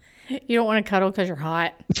awkward. You don't want to cuddle because you're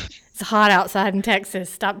hot. It's hot outside in Texas.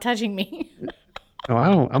 Stop touching me.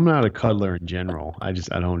 No, I'm not a cuddler in general. I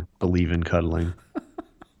don't believe in cuddling.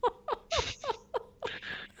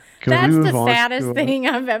 That's the saddest thing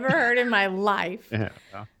I've ever heard in my life. Yeah.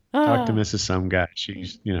 Talk to Mrs. Some Guy.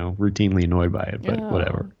 She's, routinely annoyed by it, but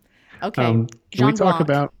whatever. Okay. Can we talk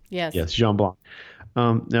about? Yes. Yes, Jean Blanc.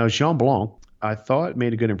 Now, Jean Blanc, I thought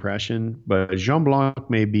made a good impression, but Jean Blanc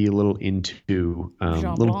may be a little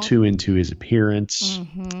too into his appearance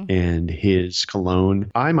and his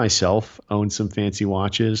cologne. I myself own some fancy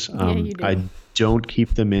watches. You do. I don't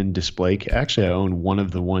keep them in display. Actually, I own one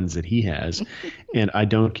of the ones that he has, and I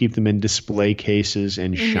don't keep them in display cases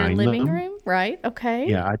and In shine your living them. room, right? Okay.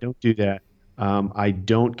 Yeah, I don't do that. I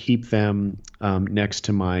don't keep them next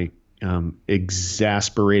to my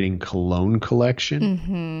exasperating cologne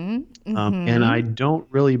collection. And I don't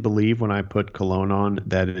really believe when I put cologne on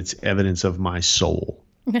that it's evidence of my soul.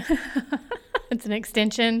 It's an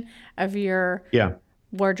extension of your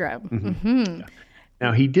wardrobe.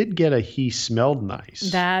 Now, he did get he smelled nice.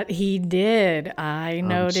 That he did. I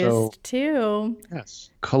noticed too. Yes.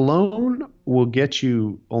 Cologne will get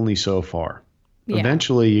you only so far. Yeah.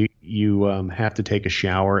 Eventually, you have to take a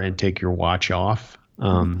shower and take your watch off.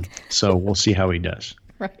 So we'll see how he does.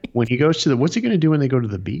 Right. When he goes to what's he going to do when they go to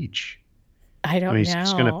the beach? I don't He's know.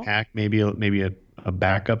 just going to pack maybe a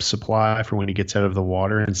backup supply for when he gets out of the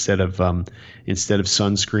water. Instead of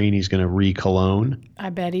sunscreen, he's going to re-cologne. I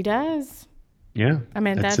bet he does. Yeah. I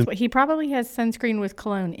mean, that's what he probably has sunscreen with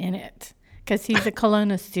cologne in it because he's a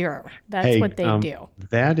connoisseur. That's what they do.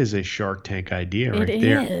 That is a Shark Tank idea right It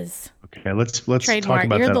there. is. Okay, let's Trademark. talk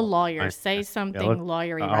about You're that. the lawyer. Say something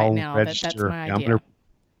lawyery right I'll now. That's register. my idea.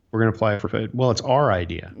 We're going to apply for. Well, it's our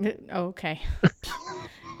idea. Okay.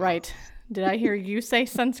 Right. Did I hear you say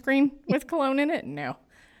sunscreen with cologne in it? No.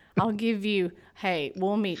 I'll give you, hey,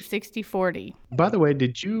 we'll meet 60-40. By the way,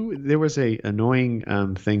 there was a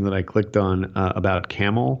annoying thing that I clicked on about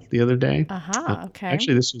Camel the other day. Okay.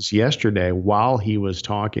 Actually, this was yesterday while he was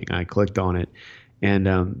talking. I clicked on it, and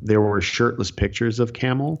there were shirtless pictures of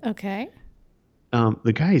Camel. Okay.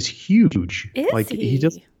 The guy is huge. Is he?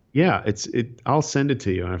 Just, yeah, I'll send it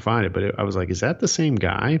to you when I find it. But I was like, is that the same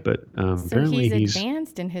guy? But So apparently he's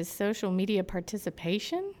advanced in his social media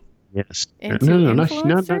participation? Yes. Into No,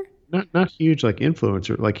 influencer? not huge like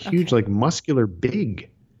influencer, like huge like muscular big.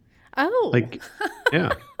 Oh. Like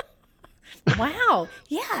yeah. Wow.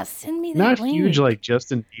 Yeah, send me that Not link. huge like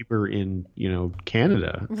Justin Bieber in,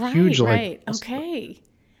 Canada. Right, huge right. like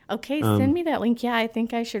Okay, send me that link. Yeah, I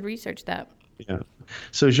think I should research that. Yeah.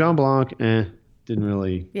 So Jean Blanc, didn't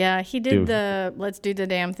really. Yeah, he did the let's do the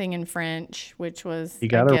damn thing in French, which was He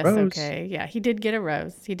got a rose. Okay. Yeah, he did get a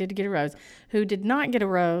rose. Who did not get a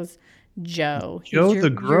rose? Joe. Joe He's the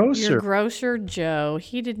grocer. Your grocer, Joe.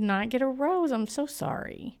 He did not get a rose. I'm so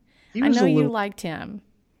sorry. He I was know a you little- liked him.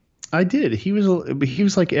 I did. He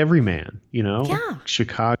was like every man, Yeah.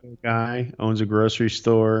 Chicago guy, owns a grocery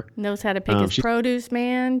store. Knows how to pick his produce,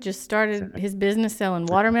 man. Just started his business selling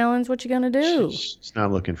watermelons. What you gonna do? She's not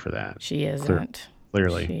looking for that. She isn't.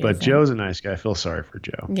 Clearly. She But isn't. Joe's a nice guy. I feel sorry for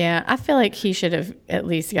Joe. Yeah, I feel like he should have at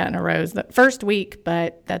least gotten a rose the first week,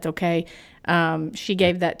 but that's okay. She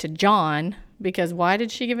gave that to John because why did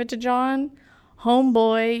she give it to John?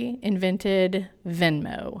 Homeboy invented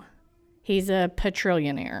Venmo. He's a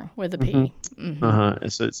petrillionaire with a P.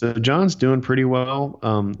 So John's doing pretty well.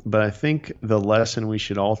 But I think the lesson we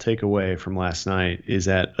should all take away from last night is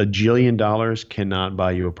that $1 jillion cannot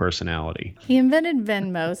buy you a personality. He invented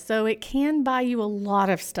Venmo, so it can buy you a lot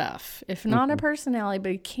of stuff. If not Mm-hmm. a personality,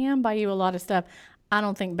 but it can buy you a lot of stuff. I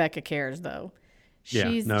don't think Becca cares though.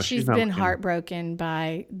 She's not been looking. heartbroken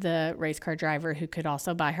by the race car driver who could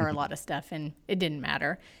also buy her a lot of stuff, and it didn't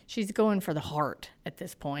matter. She's going for the heart at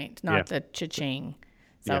this point, not the cha-ching.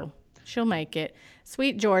 So she'll make it.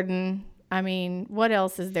 Sweet Jordan. I mean, what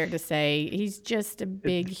else is there to say? He's just a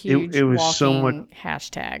big, huge it was walking so much-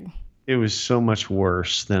 hashtag. It was so much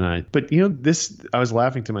worse than but I was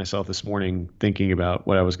laughing to myself this morning thinking about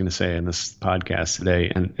what I was going to say in this podcast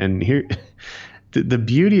today. And here, the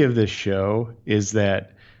beauty of this show is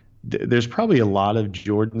that there's probably a lot of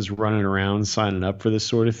Jordans running around signing up for this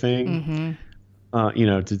sort of thing.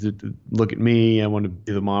 to look at me. I want to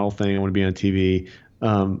do the model thing. I want to be on TV.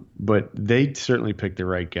 But they certainly picked the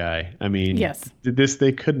right guy. I mean, Yes.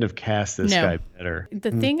 they couldn't have cast this No. guy better.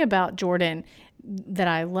 The thing about Jordan that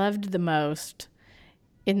I loved the most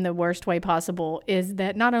in the worst way possible is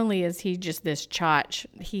that not only is he just this chotch,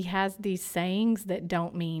 he has these sayings that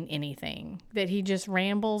don't mean anything, that he just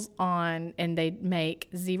rambles on and they make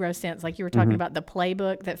zero sense. Like you were talking about the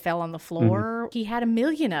playbook that fell on the floor. He had a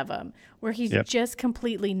million of them where he's just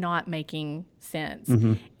completely not making sense.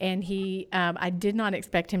 And I did not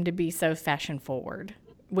expect him to be so fashion forward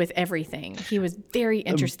with everything. He was very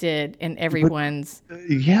interested in everyone's.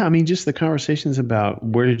 Yeah, I mean, just the conversations about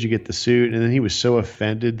where did you get the suit, and then he was so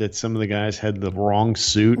offended that some of the guys had the wrong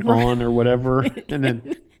suit on or whatever, and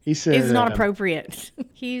then he said, It's not appropriate.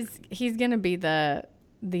 He's going to be the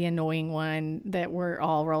annoying one that we're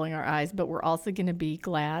all rolling our eyes, but we're also going to be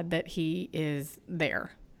glad that he is there.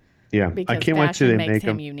 Yeah, Because I can't wait till fashion they makes make him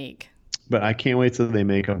him. unique. But I can't wait till they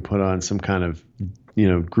make him put on some kind of,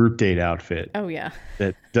 group date outfit Oh yeah.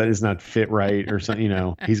 that does not fit right or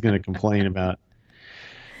something. He's going to complain about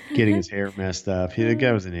getting his hair messed up. The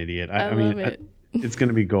guy was an idiot. I mean, love it. it's going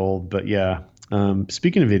to be gold. But yeah,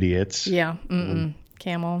 speaking of idiots, Yeah.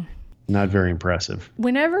 Camel. not very impressive.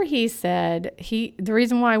 Whenever he said the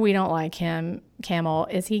reason why we don't like him, Camel,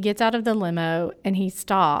 is he gets out of the limo and he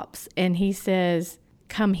stops and he says,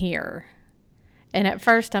 "Come here." And at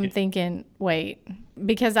first I'm thinking, wait,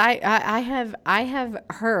 because I have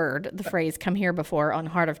heard the phrase "come here" before on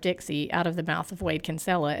Heart of Dixie out of the mouth of Wade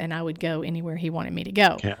Kinsella, and I would go anywhere he wanted me to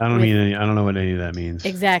go. Yeah, I don't know what any of that means.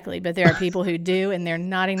 Exactly, but there are people who do, and they're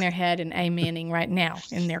nodding their head and amening right now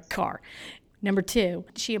in their car. Number two,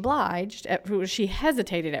 she obliged. She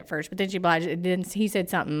hesitated at first, but then she obliged. And then he said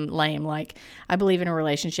something lame like, "I believe in a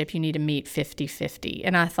relationship, you need to meet 50-50."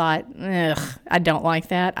 And I thought, I don't like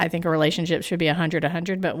that. I think a relationship should be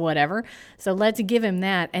 100-100, but whatever. So let's give him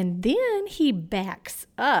that. And then he backs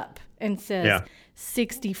up and says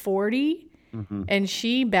 60-40. And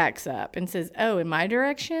she backs up and says, "Oh, in my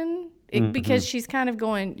direction?" Because she's kind of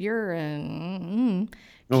going, "You're a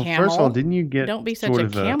Well, camel. first of all, didn't you get Don't be such sort a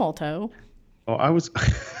of camel toe." Oh, I was.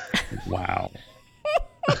 Wow.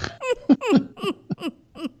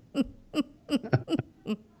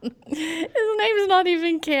 His name's not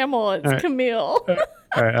even Camel. It's right. Camille.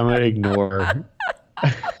 All right, I'm gonna ignore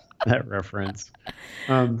that reference.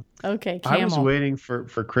 Okay, Camel. I was waiting for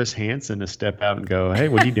Chris Hansen to step out and go, "Hey,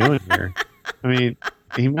 what are you doing here?" I mean,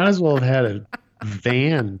 he might as well have had a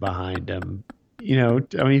van behind him.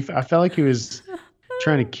 I mean, I felt like he was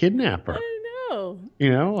trying to kidnap her. I know.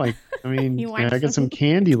 I got some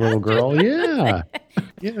candy, little girl. Yeah.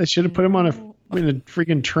 Yeah, they should have put him in a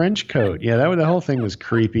freaking trench coat. Yeah, the whole thing was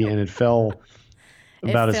creepy, and it fell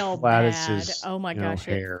about as felt flat bad. as his Oh my gosh.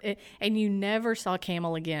 hair. And you never saw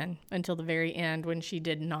Camel again until the very end when she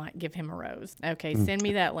did not give him a rose. Okay, send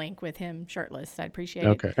me that link with him shirtless. I'd appreciate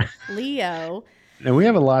Okay. it. Leo. And we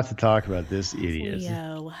have a lot to talk about this idiot.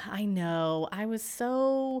 Leo, I know.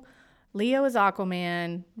 Leo is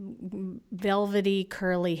Aquaman, velvety,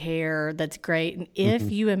 curly hair. That's great. And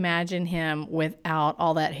if you imagine him without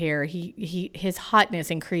all that hair, his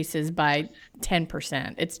hotness increases by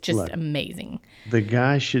 10%. It's just amazing. The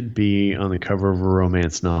guy should be on the cover of a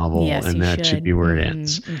romance novel, Yes, and he that should be where it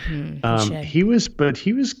ends. He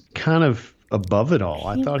was kind of above it all.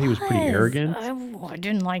 I thought he was pretty arrogant. I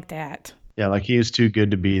didn't like that. Yeah, like he was too good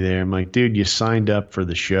to be there. I'm like, dude, you signed up for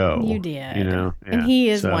the show. You did. Yeah, and he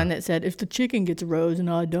is one that said, if the chicken gets a rose and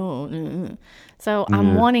I don't. So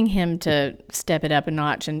I'm wanting him to step it up a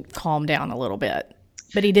notch and calm down a little bit.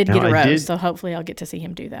 But he did get a rose, so hopefully I'll get to see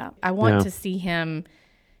him do that. I want to see him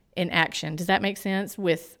in action. Does that make sense?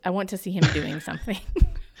 I want to see him doing something.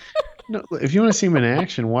 No, if you want to see him in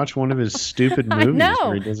action, watch one of his stupid movies. know.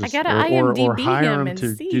 Where he does I gotta or IMDb hire him him and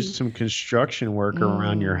to see. do some construction work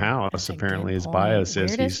around your house. Apparently, his bio says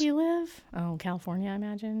Where does he's he live? Oh, California, I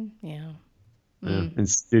imagine. Yeah. in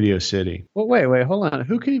Studio City. Well, wait, hold on.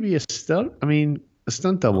 Who could he be a stunt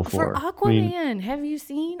double for? For Aquaman. Have you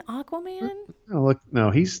seen Aquaman?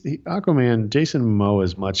 Aquaman. Jason Momoa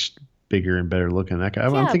is much bigger and better looking. That guy.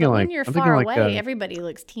 I'm thinking but like when you're I'm far thinking away, like everybody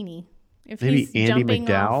looks teeny. If maybe he's Andy jumping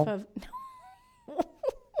McDowell? off of...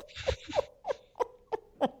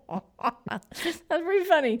 That's pretty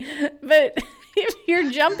funny. But if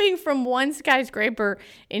you're jumping from one skyscraper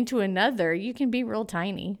into another, you can be real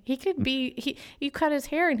tiny. He could be, you cut his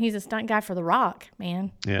hair and he's a stunt guy for The Rock,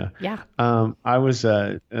 man. Yeah. Yeah. I was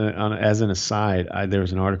as an aside, there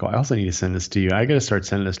was an article. I also need to send this to you. I got to start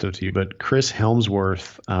sending this stuff to you. But Chris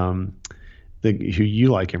Helmsworth who you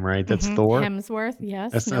like him, right? That's Thor. Hemsworth,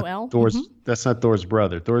 yes. That's not Noel. Thor's. That's not Thor's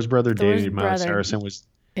brother. Thor's brother Thor's dated Miley brother Cyrus and was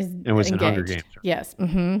is in Hunger engaged. Games. Yes.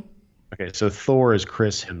 Okay, so Thor is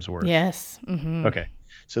Chris Hemsworth. Yes. Okay,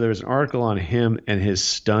 so there was an article on him and his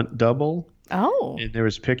stunt double. Oh. And there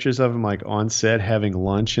was pictures of him like on set having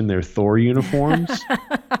lunch in their Thor uniforms.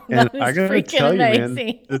 And I gotta tell you, man,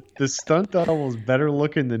 the stunt double is better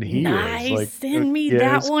looking than he nice. is. Like, send me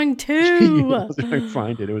that one too. I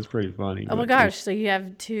find it. It was pretty funny. Oh my gosh! So you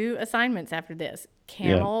have 2 assignments after this: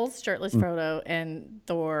 Camel's shirtless photo and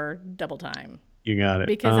Thor double time. You got it.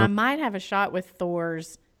 Because I might have a shot with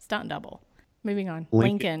Thor's stunt double. Moving on.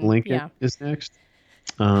 Lincoln is next.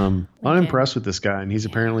 I'm impressed with this guy, and he's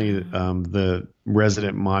apparently the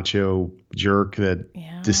resident macho jerk that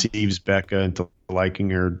deceives Becca into liking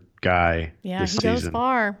her guy. Yeah, he goes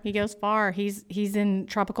far. He goes far. He's in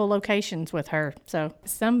tropical locations with her. So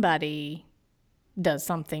somebody does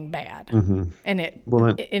something bad, and it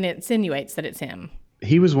insinuates that it's him.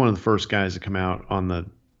 He was one of the first guys to come out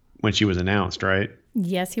when she was announced, right?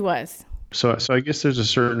 Yes, he was. So I guess there's a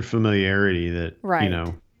certain familiarity that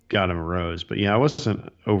got him a rose. But yeah, I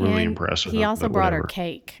wasn't overly impressed with him. He also brought her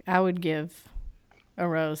cake. I would give a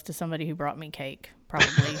rose to somebody who brought me cake,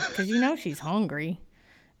 probably, because she's hungry.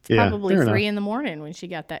 It's probably 3 in the morning when she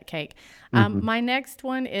got that cake. My next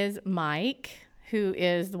one is Mike, who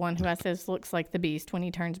is the one who I says looks like the Beast when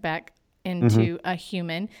he turns back into a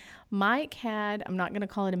human. Mike had, I'm not going to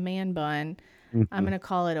call it a man bun. I'm going to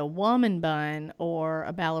call it a woman bun or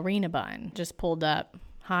a ballerina bun, just pulled up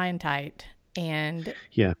high and tight, and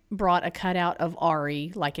brought a cutout of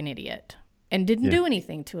Ari like an idiot and didn't do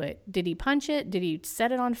anything to it. Did he punch it? Did he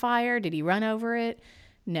set it on fire? Did he run over it?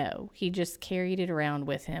 No, he just carried it around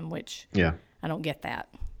with him, which I don't get that.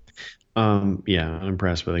 I'm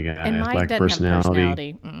impressed with the guy. And Mike like doesn't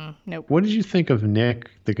personality. have personality. Nope. What did you think of Nick,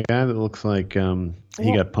 the guy that looks like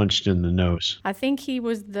he got punched in the nose? I think he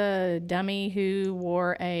was the dummy who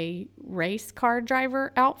wore a race car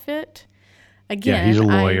driver outfit. Again, he's a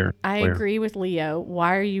lawyer. I agree with Leo.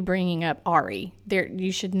 Why are you bringing up Ari?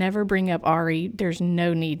 You should never bring up Ari. There's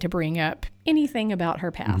no need to bring up anything about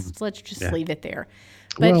her past. Let's just leave it there.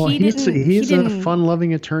 But he's a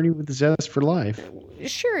fun-loving attorney with a zest for life.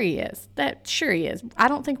 Sure he is. Sure he is. I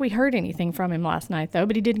don't think we heard anything from him last night, though,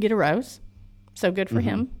 but he did get a rose. So good for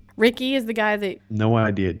him. Ricky is the guy that... No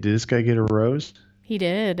idea. Did this guy get a rose? He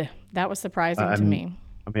did. That was surprising to me.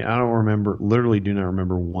 I mean, I don't remember, literally do not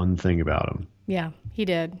remember one thing about him. Yeah, he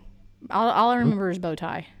did. All I remember is bow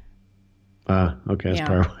tie. Okay, that's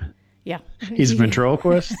probably... Yeah. He's a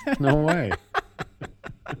ventriloquist? No way.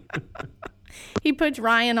 He puts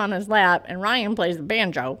Ryan on his lap, and Ryan plays the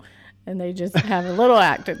banjo, and they just have a little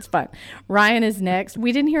act. It's fun. Ryan is next.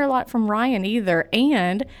 We didn't hear a lot from Ryan either,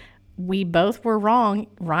 and we both were wrong.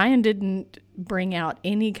 Ryan didn't bring out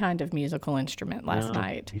any kind of musical instrument last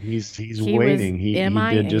night. He's waiting. He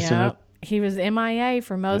did just enough. He was MIA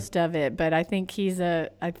for most of it, but I think he's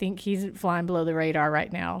flying below the radar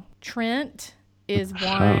right now. Trent is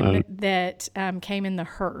one that came in the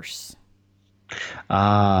hearse.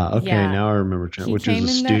 Okay. Yeah. Now I remember Trent, which is a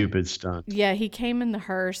stupid stunt. Yeah, he came in the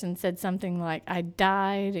hearse and said something like, I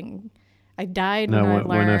died when I learned.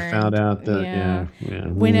 When I found out that,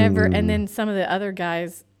 Whenever, and then some of the other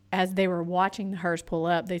guys, as they were watching the hearse pull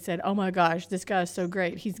up, they said, oh my gosh, this guy's so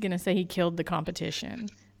great. He's going to say he killed the competition.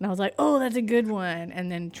 And I was like, oh, that's a good one. And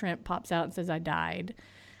then Trent pops out and says, I died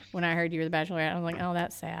when I heard you were the Bachelorette. I was like, oh,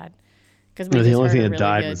 that's sad. Because the only thing that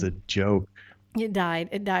died was a joke. It died.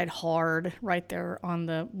 It died hard right there on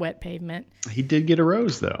the wet pavement. He did get a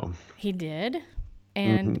rose, though. He did.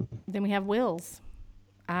 And then we have Wills.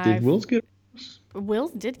 Did Wills get a rose?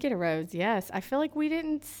 Wills did get a rose, yes. I feel like we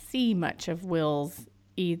didn't see much of Wills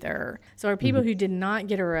either. So our people who did not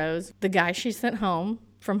get a rose, the guy she sent home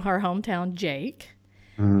from her hometown, Jake.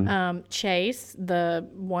 Chase, the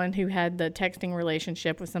one who had the texting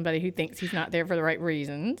relationship with somebody who thinks he's not there for the right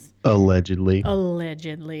reasons. Allegedly.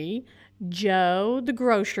 Joe, the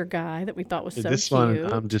grocer guy that we thought was so this cute.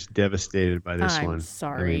 One, I'm just devastated by this one. I'm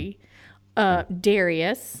sorry.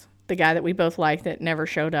 Darius, the guy that we both like that never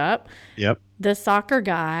showed up. Yep. The soccer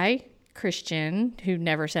guy, Christian, who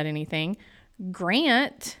never said anything.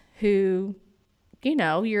 Grant, who, he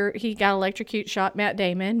got electrocute, shot Matt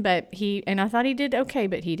Damon, and I thought he did okay,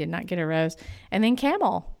 but he did not get a rose. And then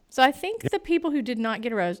Camel. So I think the people who did not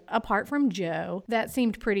get a rose, apart from Joe, that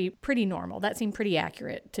seemed pretty normal. That seemed pretty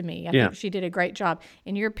accurate to me. I think she did a great job.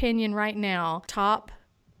 In your opinion right now, top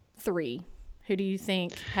 3, who do you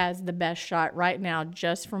think has the best shot right now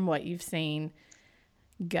just from what you've seen?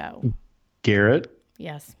 Go. Garrett.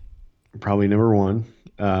 Yes. Probably number 1.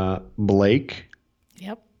 Blake.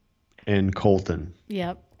 Yep. and Colton.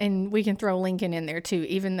 Yep. And we can throw Lincoln in there too,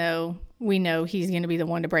 even though we know he's going to be the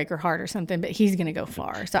one to break her heart or something, but he's going to go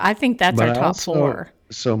far. So I think that's our top four.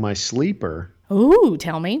 So my sleeper. Ooh,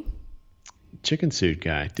 tell me. Chicken Suit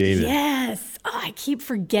guy, David. Yes. Oh, I keep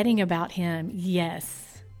forgetting about him.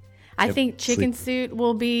 Yes. I think Chicken Suit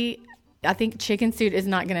is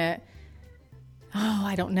not going to. Oh,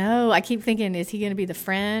 I don't know. I keep thinking, is he going to be the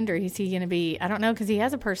friend or is he going to be, I don't know, because he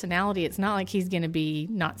has a personality. It's not like he's going to be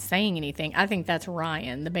not saying anything. I think that's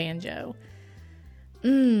Ryan, the banjo.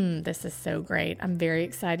 This is so great. I'm very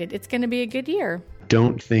excited. It's going to be a good year.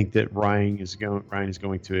 Don't think that Ryan is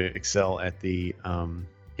going to excel at the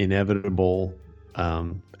inevitable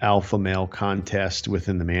alpha male contest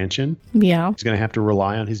within the mansion. Yeah. He's going to have to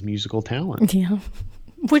rely on his musical talent. Yeah.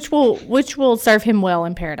 Which will serve him well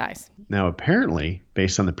in paradise. Now, apparently,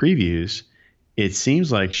 based on the previews, it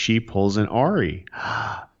seems like she pulls an Ari.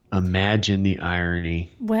 Imagine the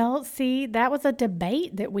irony. Well, see, that was a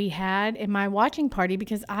debate that we had in my watching party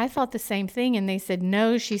because I thought the same thing. And they said,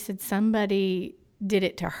 no, she said somebody did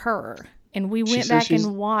it to her. And we went back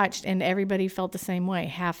and watched and everybody felt the same way.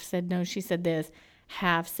 Half said, no, she said this.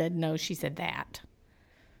 Half said, no, she said that.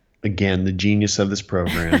 Again, the genius of this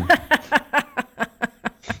program.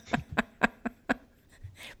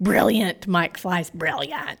 Brilliant, Mike Fleiss,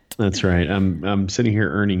 brilliant. That's right. I'm sitting here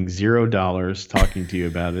earning $0 talking to you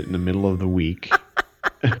about it in the middle of the week.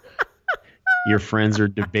 Your friends are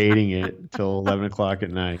debating it till 11 o'clock at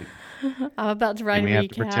night. I'm about to write a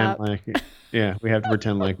recap. We have to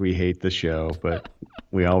pretend like we hate the show, but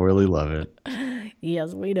we all really love it.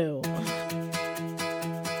 Yes, we do.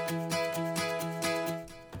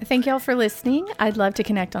 Thank y'all for listening. I'd love to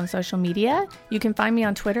connect on social media. You can find me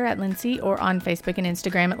on Twitter at Lindsay or on Facebook and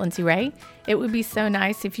Instagram at Lindsay Ray. It would be so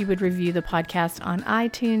nice if you would review the podcast on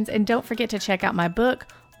iTunes. And don't forget to check out my book,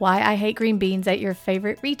 Why I Hate Green Beans, at your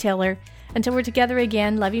favorite retailer. Until we're together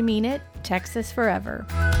again, love you, mean it. Texas forever.